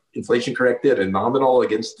inflation corrected and nominal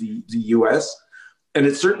against the U.S. And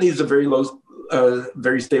it certainly is a very low,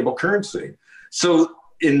 very stable currency. So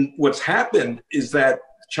in what's happened is that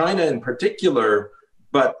China in particular,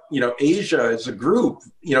 but Asia as a group,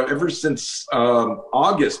 ever since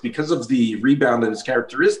August, because of the rebound in its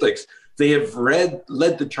characteristics, they have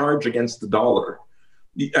led the charge against the dollar.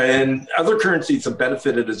 And other currencies have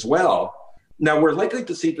benefited as well. Now, we're likely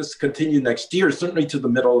to see this continue next year, certainly to the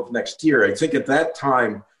middle of next year. I think at that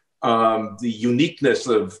time, the uniqueness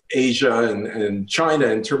of Asia and China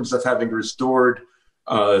in terms of having restored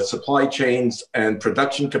supply chains and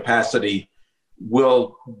production capacity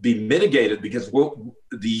will be mitigated because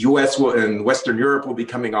the US and Western Europe will be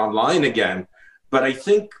coming online again. But I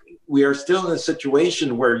think we are still in a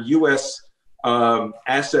situation where US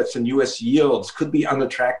assets and US yields could be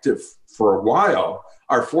unattractive for a while.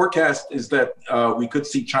 Our forecast is that we could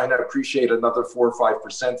see China appreciate another 4 or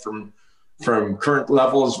 5% from current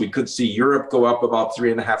levels. We could see Europe go up about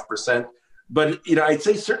 3.5%. But I'd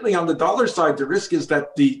say certainly on the dollar side, the risk is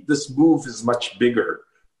that this move is much bigger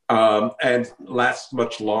and lasts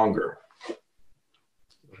much longer.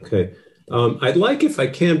 Okay. I'd like, if I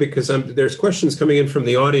can, because there's questions coming in from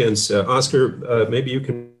the audience. Oscar, maybe you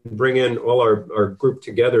can bring in all our group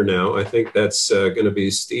together now. I think that's going to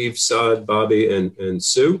be Steve, Saad, Bobby, and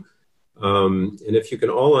Sue. And if you can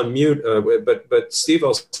all unmute, but Steve,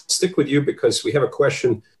 I'll stick with you because we have a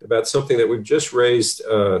question about something that we've just raised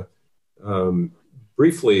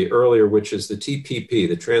briefly earlier, which is the TPP,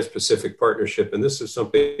 the Trans-Pacific Partnership. And this is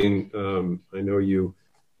something I know you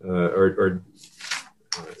are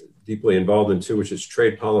deeply involved in too, which is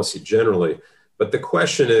trade policy generally. But the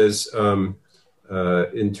question is,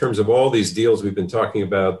 in terms of all these deals we've been talking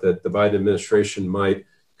about that the Biden administration might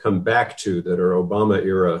come back to that are Obama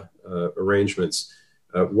era arrangements,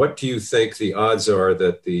 what do you think the odds are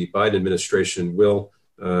that the Biden administration will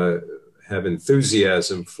have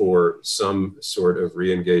enthusiasm for some sort of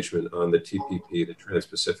re-engagement on the TPP, the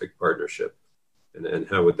Trans-Pacific Partnership, and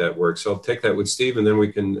how would that work? So I'll take that with Steve, and then we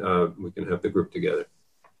can have the group together.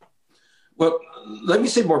 Well, let me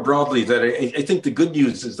say more broadly that I think the good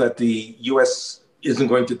news is that the U.S. isn't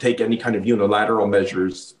going to take any kind of unilateral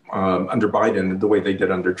measures under Biden the way they did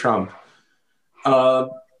under Trump.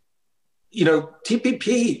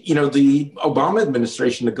 TPP, the Obama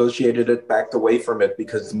administration negotiated it, backed away from it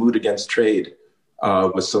because the mood against trade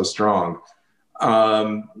was so strong.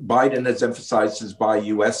 Biden has emphasized his buy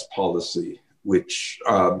U.S. policy, which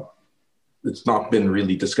it's not been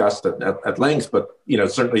really discussed at length, but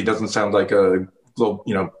certainly doesn't sound like a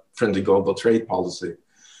friendly global trade policy.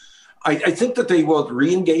 I think that they will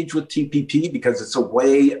re-engage with TPP because it's a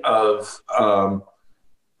way of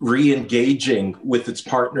re-engaging with its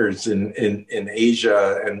partners in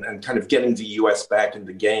Asia and kind of getting the U.S. back in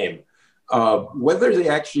the game. Whether they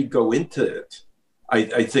actually go into it,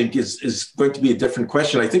 I think is going to be a different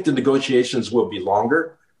question. I think the negotiations will be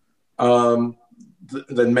longer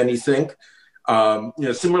than many think.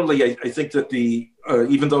 Similarly, I think that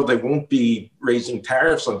even though they won't be raising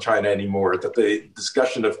tariffs on China anymore, that the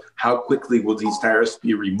discussion of how quickly will these tariffs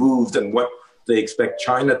be removed and what they expect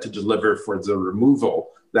China to deliver for the removal,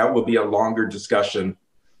 that will be a longer discussion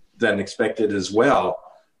than expected as well.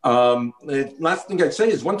 The last thing I'd say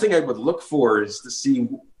is one thing I would look for is to see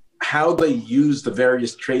how they use the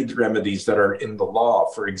various trade remedies that are in the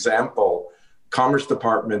law. For example, Commerce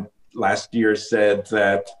Department last year said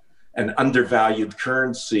that an undervalued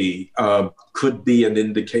currency could be an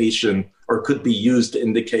indication or could be used to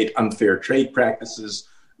indicate unfair trade practices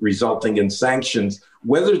resulting in sanctions.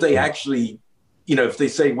 Whether they actually, if they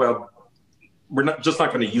say, well, we're not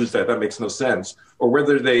going to use that makes no sense, or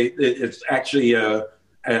whether it's actually a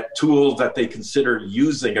tool that they consider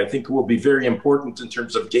using, I think will be very important in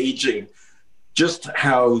terms of gauging just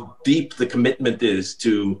how deep the commitment is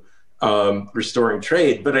to restoring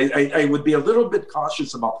trade. But I would be a little bit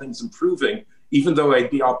cautious about things improving, even though I'd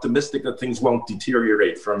be optimistic that things won't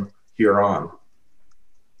deteriorate from here on.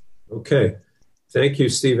 Okay. Thank you,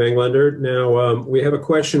 Steve Englander. Now, we have a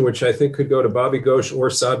question which I think could go to Bobby Ghosh or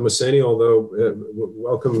Saad Mohseni, although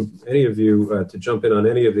welcome any of you to jump in on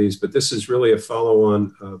any of these. But this is really a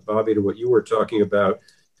follow-on, Bobby, to what you were talking about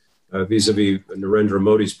vis-a-vis Narendra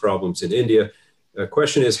Modi's problems in India. The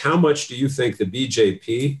question is, how much do you think the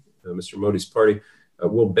BJP, Mr. Modi's party,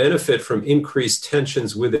 will benefit from increased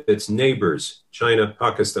tensions with its neighbors, China,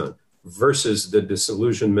 Pakistan, versus the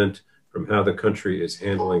disillusionment from how the country is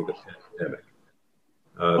handling the pandemic?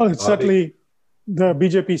 Well, the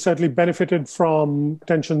BJP certainly benefited from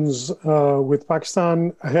tensions with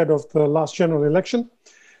Pakistan ahead of the last general election.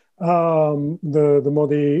 The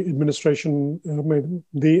Modi administration,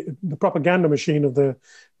 the propaganda machine of the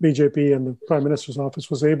BJP and the Prime Minister's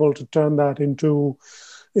office was able to turn that into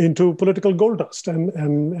political gold dust,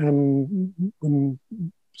 and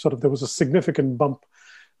sort of there was a significant bump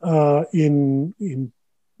in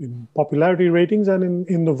popularity ratings and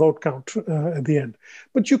in the vote count at the end.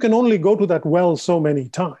 But you can only go to that well so many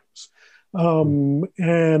times.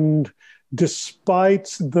 And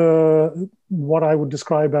despite what I would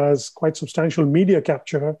describe as quite substantial media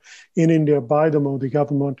capture in India by the Modi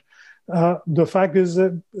government, the fact is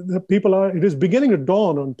that it is beginning to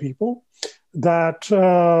dawn on people that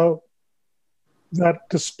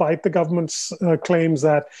despite the government's claims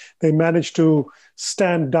that they managed to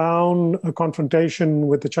stand down a confrontation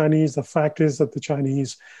with the Chinese, the fact is that the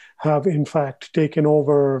Chinese have in fact taken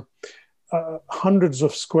over hundreds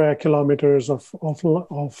of square kilometers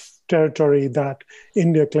of territory that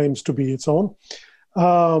India claims to be its own.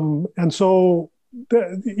 And so,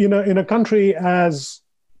 in a country as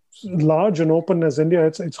large and open as India,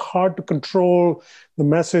 it's hard to control the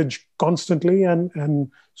message constantly,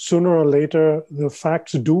 and sooner or later the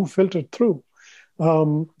facts do filter through.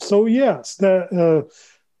 So yes,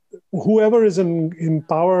 whoever is in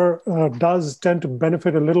power does tend to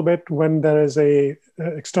benefit a little bit when there is a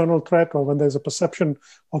external threat or when there's a perception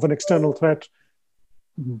of an external threat.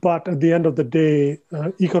 But at the end of the day,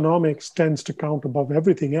 economics tends to count above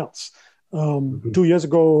everything else. 2 years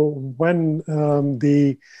ago, when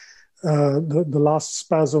the last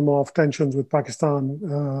spasm of tensions with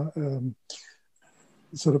Pakistan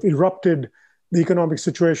sort of erupted, the economic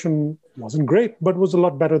situation wasn't great, but was a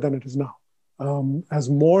lot better than it is now. As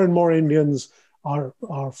more and more Indians are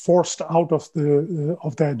forced out of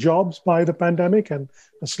their jobs by the pandemic and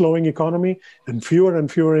a slowing economy, and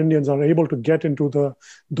fewer Indians are able to get into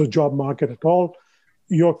the job market at all,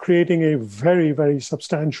 you're creating a very, very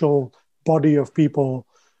substantial body of people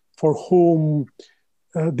for whom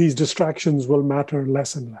these distractions will matter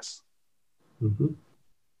less and less. Mm-hmm.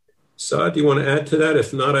 Saad, do you want to add to that?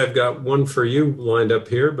 If not, I've got one for you lined up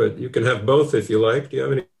here, but you can have both if you like. Do you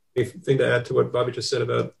have anything to add to what Bobby just said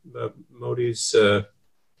about Modi's sort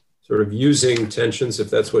of using tensions, if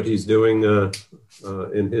that's what he's doing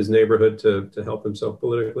in his neighborhood to help himself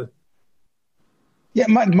politically? Yeah,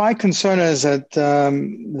 my concern is that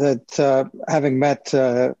having met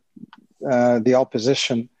the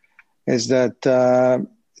opposition is that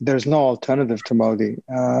there's no alternative to Modi.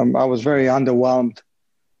 I was very underwhelmed.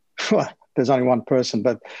 There's only one person,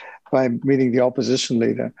 but by meeting the opposition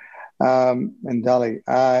leader in Delhi,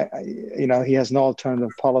 he has no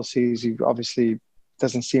alternative policies. He obviously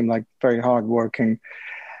doesn't seem like very hardworking.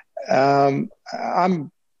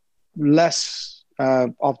 I'm less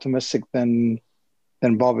optimistic than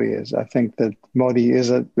Bobby is. I think that Modi is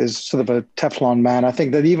sort of a Teflon man. I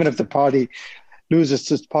think that even if the party loses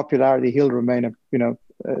its popularity, he'll remain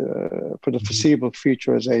for the foreseeable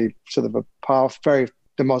future as a sort of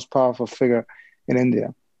the most powerful figure in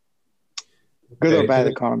India. Good or bad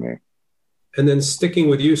economy. And then sticking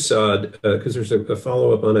with you, Saad, because there's a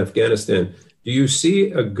follow-up on Afghanistan. Do you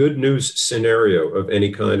see a good news scenario of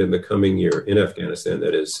any kind in the coming year in Afghanistan?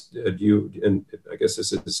 That is, and I guess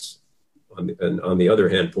this is on the other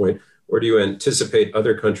hand point, or do you anticipate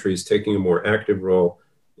other countries taking a more active role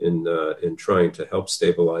in trying to help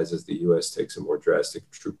stabilize as the U.S. takes a more drastic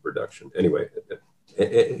troop reduction? Anyway,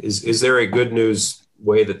 is there a good news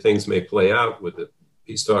way that things may play out with the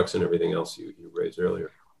peace talks and everything else you raised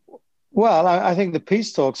earlier? Well, I think the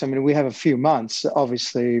peace talks, we have a few months,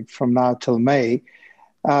 obviously, from now till May.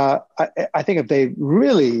 I think if they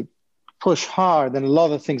really push hard, then a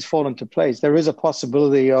lot of things fall into place. There is a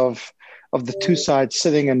possibility of the two sides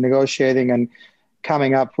sitting and negotiating and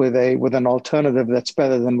coming up with an alternative that's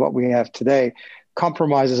better than what we have today.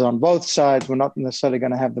 Compromises on both sides. We're not necessarily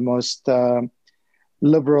going to have the most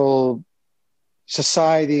liberal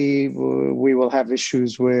society. We will have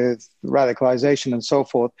issues with radicalization and so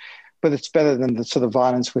forth. But it's better than the sort of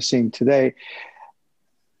violence we're seeing today.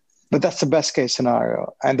 But that's the best case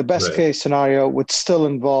scenario. And the best case scenario would still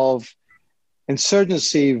involve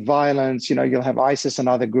insurgency, violence. You'll have ISIS and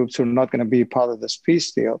other groups who are not going to be part of this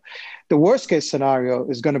peace deal. The worst case scenario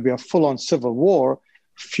is going to be a full-on civil war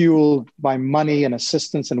fueled by money and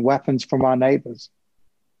assistance and weapons from our neighbors.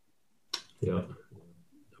 Yeah.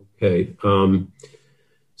 Okay.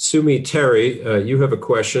 Sumi Terry, you have a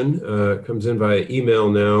question, comes in via email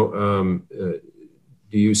now.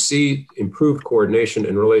 Do you see improved coordination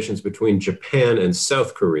and relations between Japan and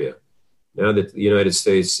South Korea now that the United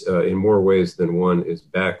States, in more ways than one, is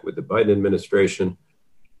back with the Biden administration?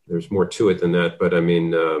 There's more to it than that, but do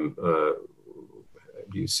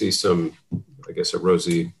you see some, a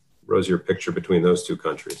rosier picture between those two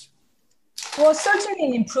countries? Well, certainly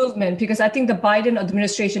an improvement, because I think the Biden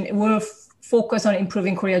administration will focus on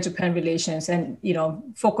improving Korea-Japan relations and,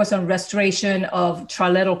 focus on restoration of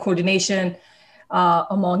trilateral coordination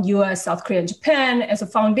among U.S., South Korea, and Japan as a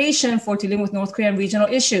foundation for dealing with North Korean regional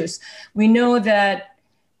issues. We know that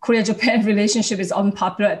Korea-Japan relationship is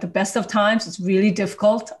unpopular at the best of times. It's really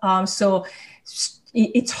difficult. So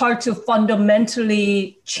it's hard to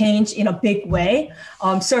fundamentally change in a big way.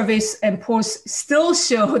 Surveys and polls still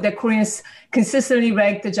show that Koreans consistently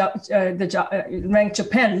rank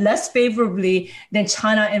Japan less favorably than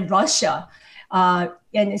China and Russia. And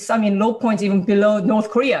it's, low points even below North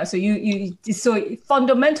Korea. So so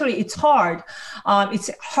fundamentally, it's hard. It's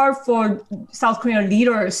hard for South Korean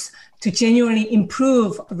leaders to genuinely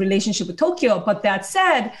improve a relationship with Tokyo. But that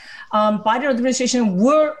said, Biden administration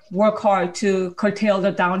will work hard to curtail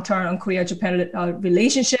the downturn on Korea-Japan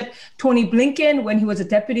relationship. Tony Blinken, when he was a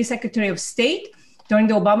deputy secretary of state during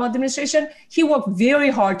the Obama administration, he worked very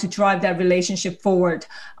hard to drive that relationship forward.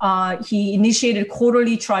 He initiated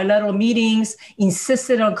quarterly trilateral meetings,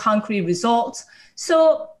 insisted on concrete results.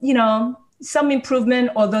 So, some improvement,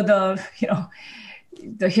 although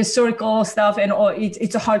the historical stuff and all,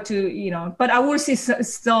 it's hard to, but I will see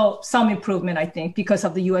still some improvement, I think, because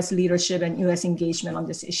of the U.S. leadership and U.S. engagement on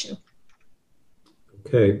this issue.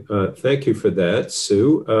 Okay, thank you for that,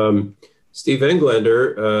 Sue. Steve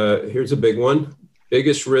Englander, here's a big one.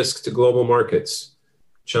 Biggest risk to global markets: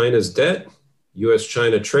 China's debt,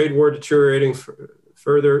 U.S.-China trade war deteriorating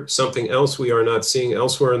further, something else we are not seeing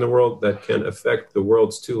elsewhere in the world that can affect the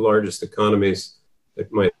world's two largest economies that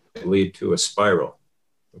might lead to a spiral.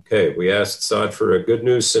 Okay, we asked Saad for a good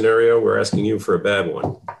news scenario. We're asking you for a bad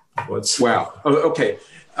one. Wow. Okay.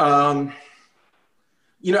 I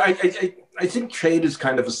think trade is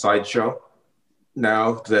kind of a sideshow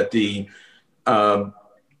now that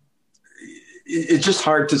it's just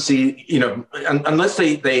hard to see, unless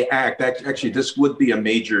they act. Actually, this would be a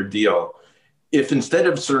major deal if instead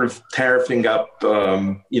of sort of tariffing up,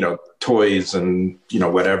 toys and,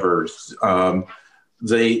 whatever,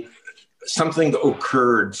 something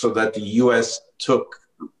occurred so that the U.S. took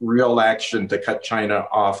real action to cut China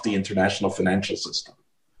off the international financial system.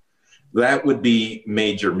 That would be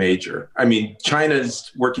major. China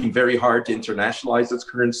is working very hard to internationalize its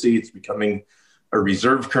currency. It's becoming a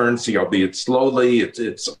reserve currency, albeit slowly.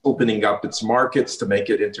 It's opening up its markets to make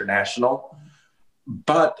it international.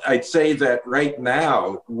 But I'd say that right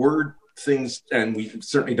now, were things, and we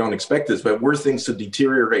certainly don't expect this, but were things to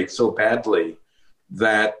deteriorate so badly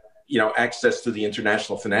that, access to the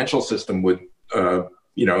international financial system would,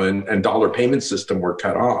 and dollar payment system were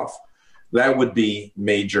cut off, that would be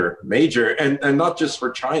major, and not just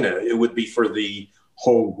for China, it would be for the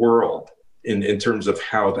whole world in terms of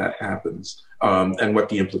how that happens, and what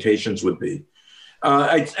the implications would be.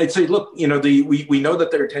 I'd say, look, we know that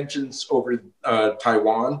there are tensions over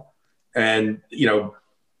Taiwan, and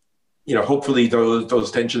hopefully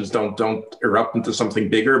those tensions don't erupt into something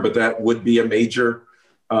bigger, but that would be a major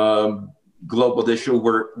global issue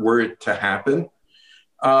were it to happen.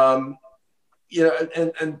 And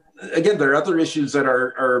again, there are other issues that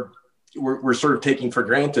we're sort of taking for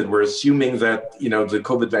granted. We're assuming that the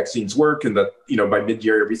COVID vaccines work, and that by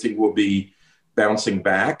mid-year everything will be bouncing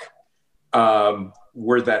back.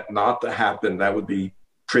 Were that not to happen, that would be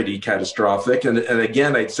pretty catastrophic. And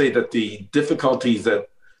again, I'd say that the difficulties that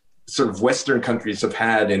sort of Western countries have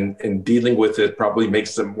had in dealing with it probably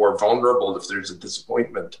makes them more vulnerable if there's a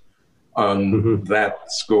disappointment on that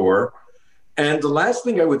score. And the last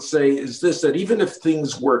thing I would say is this, that even if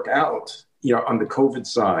things work out, on the COVID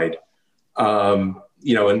side, and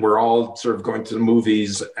we're all sort of going to the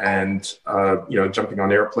movies and, jumping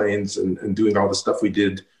on airplanes and doing all the stuff we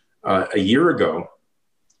did a year ago,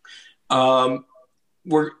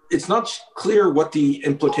 it's not clear what the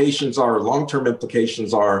implications are, long-term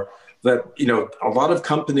implications are, that, a lot of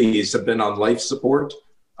companies have been on life support,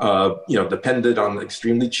 depended on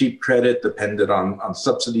extremely cheap credit, depended on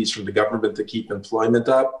subsidies from the government to keep employment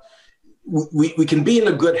up. We can be in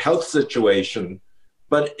a good health situation,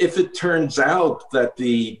 but if it turns out that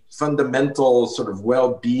the fundamental sort of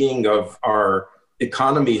well-being of our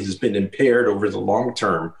economy has been impaired over the long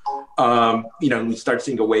term, we start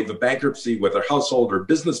seeing a wave of bankruptcy, whether household or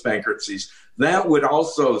business bankruptcies, that would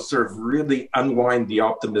also sort of really unwind the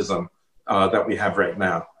optimism that we have right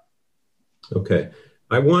now. Okay.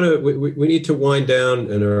 We need to wind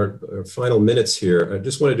down in our final minutes here. I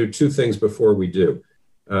just want to do two things before we do.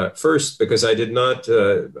 First, because I did not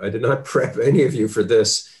prep any of you for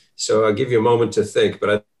this, so I'll give you a moment to think,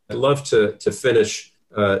 but I'd love to finish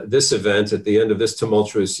this event at the end of this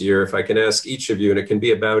tumultuous year, if I can ask each of you, and it can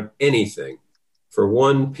be about anything, for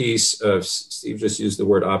one piece of, Steve just used the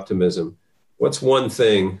word optimism. What's one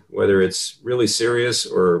thing, whether it's really serious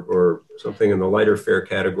or something in the lighter fare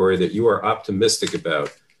category, that you are optimistic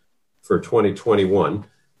about for 2021?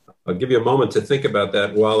 I'll give you a moment to think about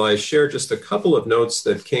that while I share just a couple of notes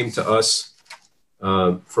that came to us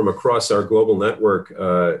from across our global network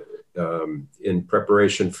in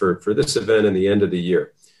preparation for this event and the end of the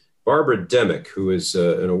year. Barbara Demick, who is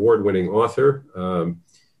an award-winning author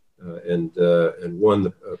and won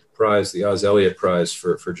the prize, the Oz Elliott Prize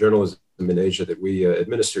for journalism in Asia that we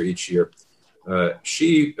administer each year.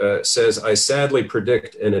 She says, I sadly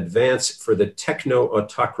predict an advance for the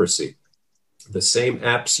techno-autocracy. The same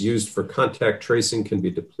apps used for contact tracing can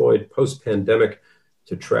be deployed post-pandemic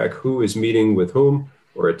to track who is meeting with whom,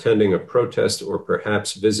 or attending a protest, or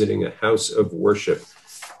perhaps visiting a house of worship.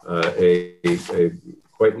 A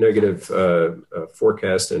quite negative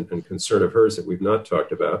forecast and concern of hers that we've not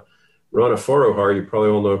talked about. Rana Forohar, you probably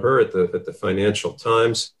all know her at the Financial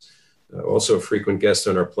Times, also a frequent guest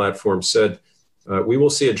on our platform, said, we will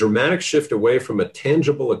see a dramatic shift away from a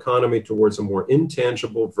tangible economy towards a more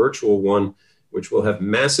intangible virtual one, which will have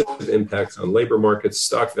massive impacts on labor markets,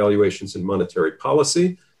 stock valuations, and monetary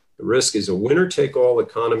policy. The risk is a winner-take-all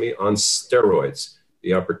economy on steroids.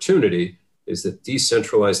 The opportunity is that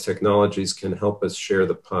decentralized technologies can help us share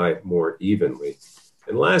the pie more evenly.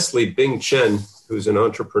 And lastly, Bing Chen, who's an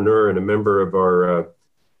entrepreneur and a member of our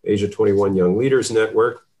Asia 21 Young Leaders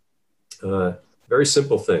Network. Very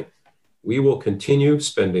simple thing. We will continue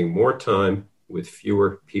spending more time with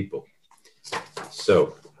fewer people.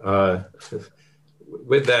 So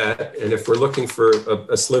with that, and if we're looking for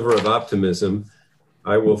a sliver of optimism,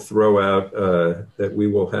 I will throw out that we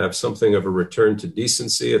will have something of a return to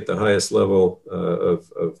decency at the highest level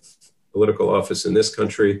of political office in this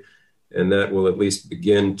country, and that will at least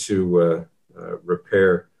begin to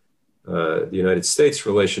repair the United States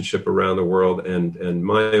relationship around the world. And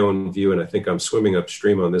my own view, and I think I'm swimming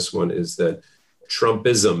upstream on this one, is that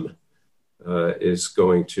Trumpism is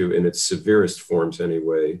going to, in its severest forms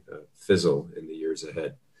anyway, fizzle in the years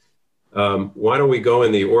ahead. Why don't we go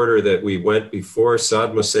in the order that we went before?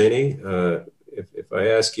 Saad Mohseni, if I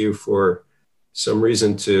ask you for some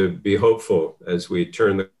reason to be hopeful as we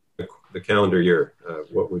turn the calendar year,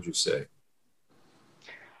 what would you say?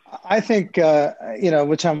 I think,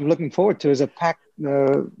 which I'm looking forward to, is a packed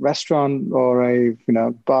restaurant or a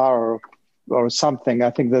bar or something. I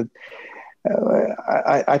think that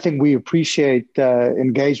I think we appreciate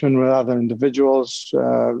engagement with other individuals,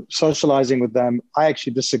 socializing with them. I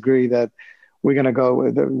actually disagree that we're going to go,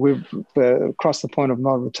 we've crossed the point of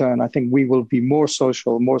no return. I think we will be more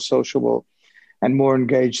social, more sociable, and more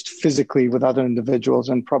engaged physically with other individuals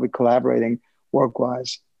and probably collaborating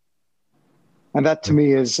work-wise. And that to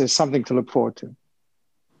me is something to look forward to.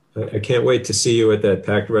 I can't wait to see you at that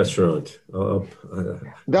packed restaurant.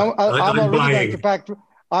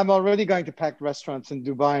 I'm already going to packed restaurants in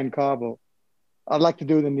Dubai and Kabul. I'd like to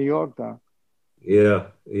do it in New York, though. Yeah.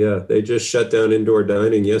 They just shut down indoor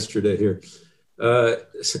dining yesterday here.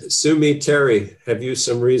 Sumi, Terry, have you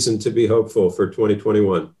some reason to be hopeful for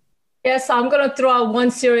 2021? Yes, I'm going to throw out one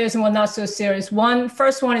serious and one not so serious.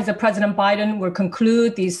 First one is that President Biden will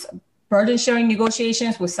conclude these burden sharing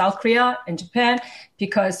negotiations with South Korea and Japan,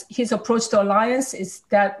 because his approach to alliance is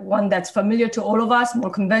that one that's familiar to all of us, more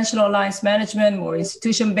conventional alliance management, more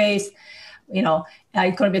institution-based.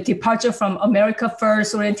 It's going to be a departure from America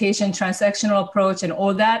first orientation, transactional approach, and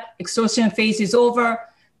all that. Exhaustion phase is over.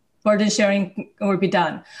 Burden sharing will be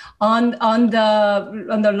done. On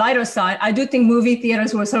the lighter side, I do think movie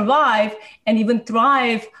theaters will survive and even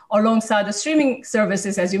thrive alongside the streaming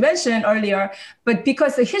services, as you mentioned earlier. But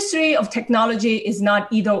because the history of technology is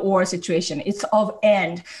not either or situation, it's of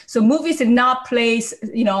and. So movies did not replace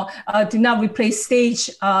stage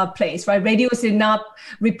plays, right? Radios did not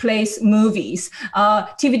replace movies.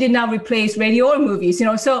 TV did not replace radio or movies,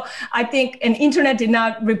 So I think, and internet did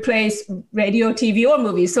not replace radio, TV, or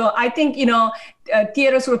movies. So I think,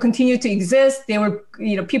 theaters will continue to exist. They will,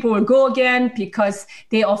 people will go again because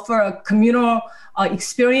they offer a communal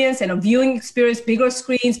experience and a viewing experience, bigger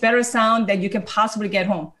screens, better sound that you can possibly get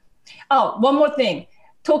home. Oh, one more thing.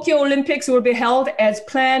 Tokyo Olympics will be held as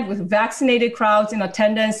planned with vaccinated crowds in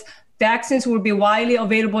attendance. Vaccines will be widely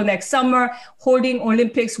available next summer. Holding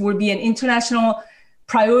Olympics will be an international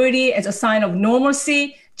priority as a sign of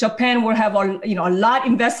normalcy. Japan will have a lot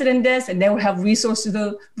invested in this, and they will have resources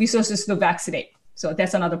to vaccinate. So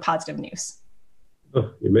that's another positive news.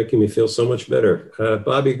 Oh, you're making me feel so much better.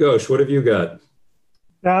 Bobby Ghosh, what have you got?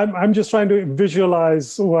 I'm just trying to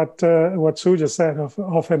visualize what Sue just said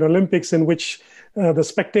of an Olympics in which the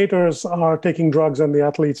spectators are taking drugs and the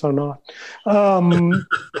athletes are not.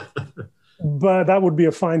 But that would be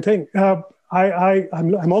a fine thing.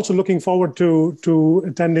 I'm also looking forward to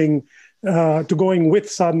attending, to going with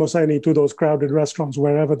Saad Mohseni to those crowded restaurants,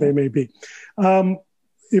 wherever they may be.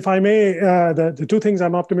 If I may, the two things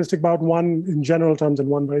I'm optimistic about, one in general terms and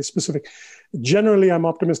one very specific. Generally, I'm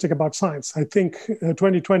optimistic about science. I think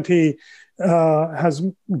 2020 has,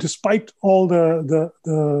 despite all the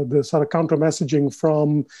sort of counter messaging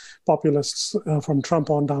from populists, from Trump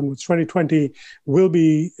on downwards, 2020 will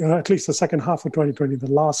be, at least the second half of 2020, the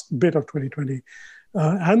last bit of 2020,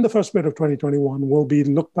 and the first bit of 2021 will be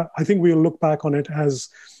I think we'll look back on it as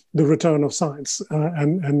the return of science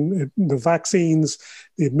and the vaccines,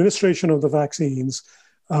 the administration of the vaccines,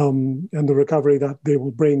 and the recovery that they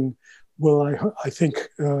will bring will, I think,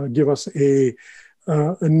 give us a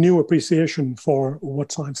new appreciation for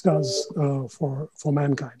what science does for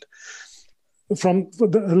mankind. From a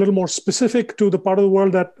little more specific to the part of the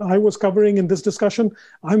world that I was covering in this discussion,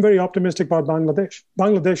 I'm very optimistic about Bangladesh.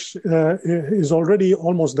 Bangladesh is already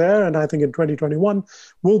almost there, and I think in 2021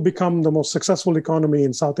 will become the most successful economy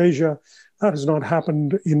in South Asia. That has not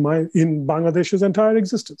happened in Bangladesh's entire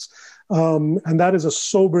existence. And that is a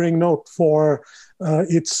sobering note for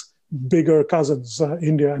its bigger cousins,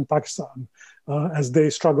 India and Pakistan, as they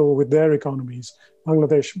struggle with their economies.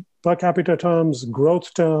 Bangladesh, per capita terms,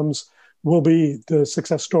 growth terms, will be the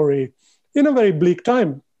success story in a very bleak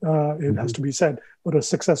time, it has to be said, but a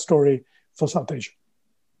success story for South Asia.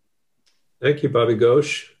 Thank you, Bobby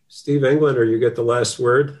Ghosh. Steve Englander, you get the last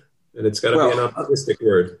word, and it's got to be an optimistic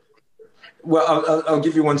word. Well, I'll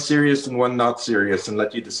give you one serious and one not serious and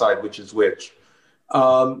let you decide which is which.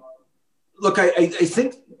 Look, I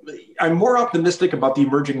think I'm more optimistic about the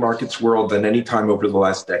emerging markets world than any time over the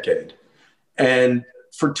last decade. And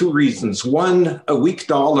for two reasons. One, a weak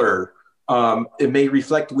dollar, it may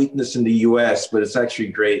reflect weakness in the US, but it's actually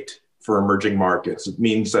great for emerging markets. It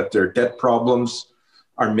means that their debt problems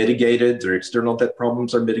are mitigated, their external debt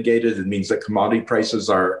problems are mitigated. It means that commodity prices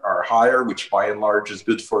are higher, which by and large is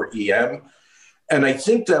good for EM. And I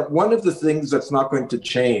think that one of the things that's not going to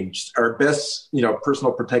change, our best,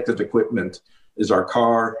 personal protective equipment is our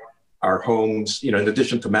car, our homes, in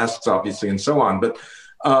addition to masks, obviously, and so on. But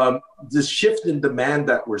this shift in demand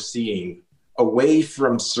that we're seeing away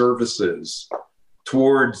from services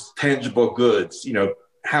towards tangible goods. You know,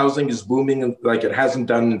 housing is booming like it hasn't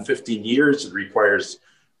done in 15 years. It requires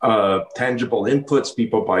tangible inputs.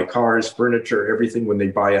 People buy cars, furniture, everything when they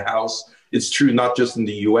buy a house. It's true not just in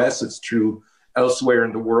the US, it's true elsewhere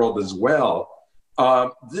in the world as well.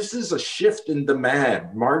 This is a shift in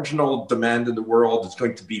demand. Marginal demand in the world is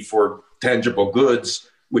going to be for tangible goods,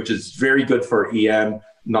 which is very good for EM,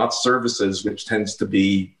 not services, which tends to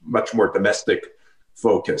be much more domestic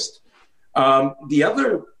focused. The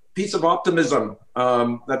other piece of optimism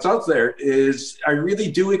that's out there is I really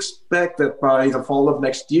do expect that by the fall of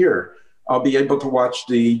next year, I'll be able to watch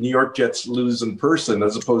the New York Jets lose in person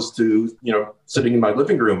as opposed to, you know, sitting in my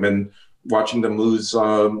living room and watching them lose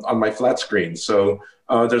on my flat screen. So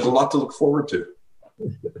there's a lot to look forward to.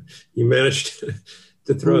 You managed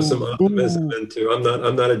to throw some optimism into.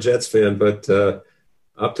 I'm not a Jets fan, but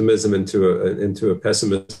optimism into a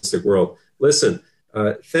pessimistic world. Listen,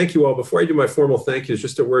 thank you all. Before I do my formal thank yous,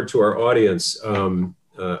 just a word to our audience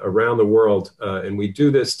around the world. And we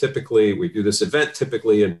do this event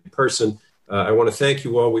typically in person. I want to thank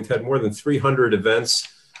you all. We've had more than 300 events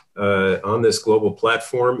on this global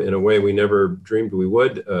platform in a way we never dreamed we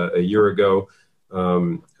would a year ago.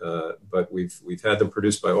 But we've had them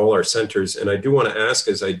produced by all our centers. And I do want to ask,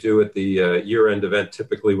 as I do at the year-end event,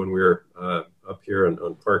 typically when we're up here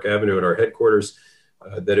on Park Avenue at our headquarters,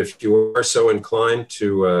 that if you are so inclined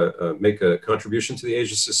to make a contribution to the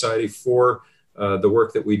Asia Society for the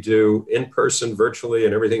work that we do in person, virtually,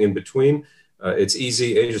 and everything in between, it's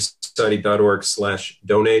easy,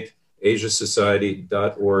 asiasociety.org/donate,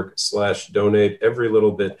 asiasociety.org/donate. Every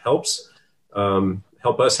little bit helps.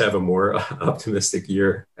 Help us have a more optimistic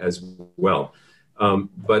year as well.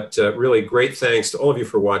 But really great thanks to all of you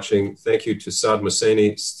for watching. Thank you to Saad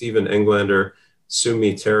Mohseni, Stephen Englander,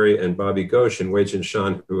 Sumi Terry, and Bobby Ghosh, and Weijian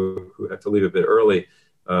Shan, who had to leave a bit early.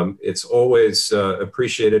 It's always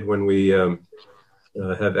appreciated when we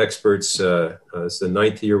have experts. It's the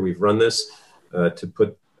 9th year we've run this to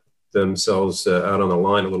put themselves out on the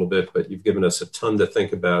line a little bit, but you've given us a ton to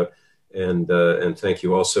think about. And thank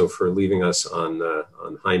you also for leaving us on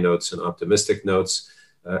high notes and optimistic notes.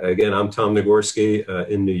 Again, I'm Tom Nagorski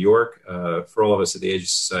in New York. For all of us at the Asia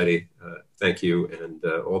Society, thank you, and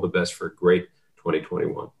all the best for a great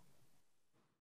 2021.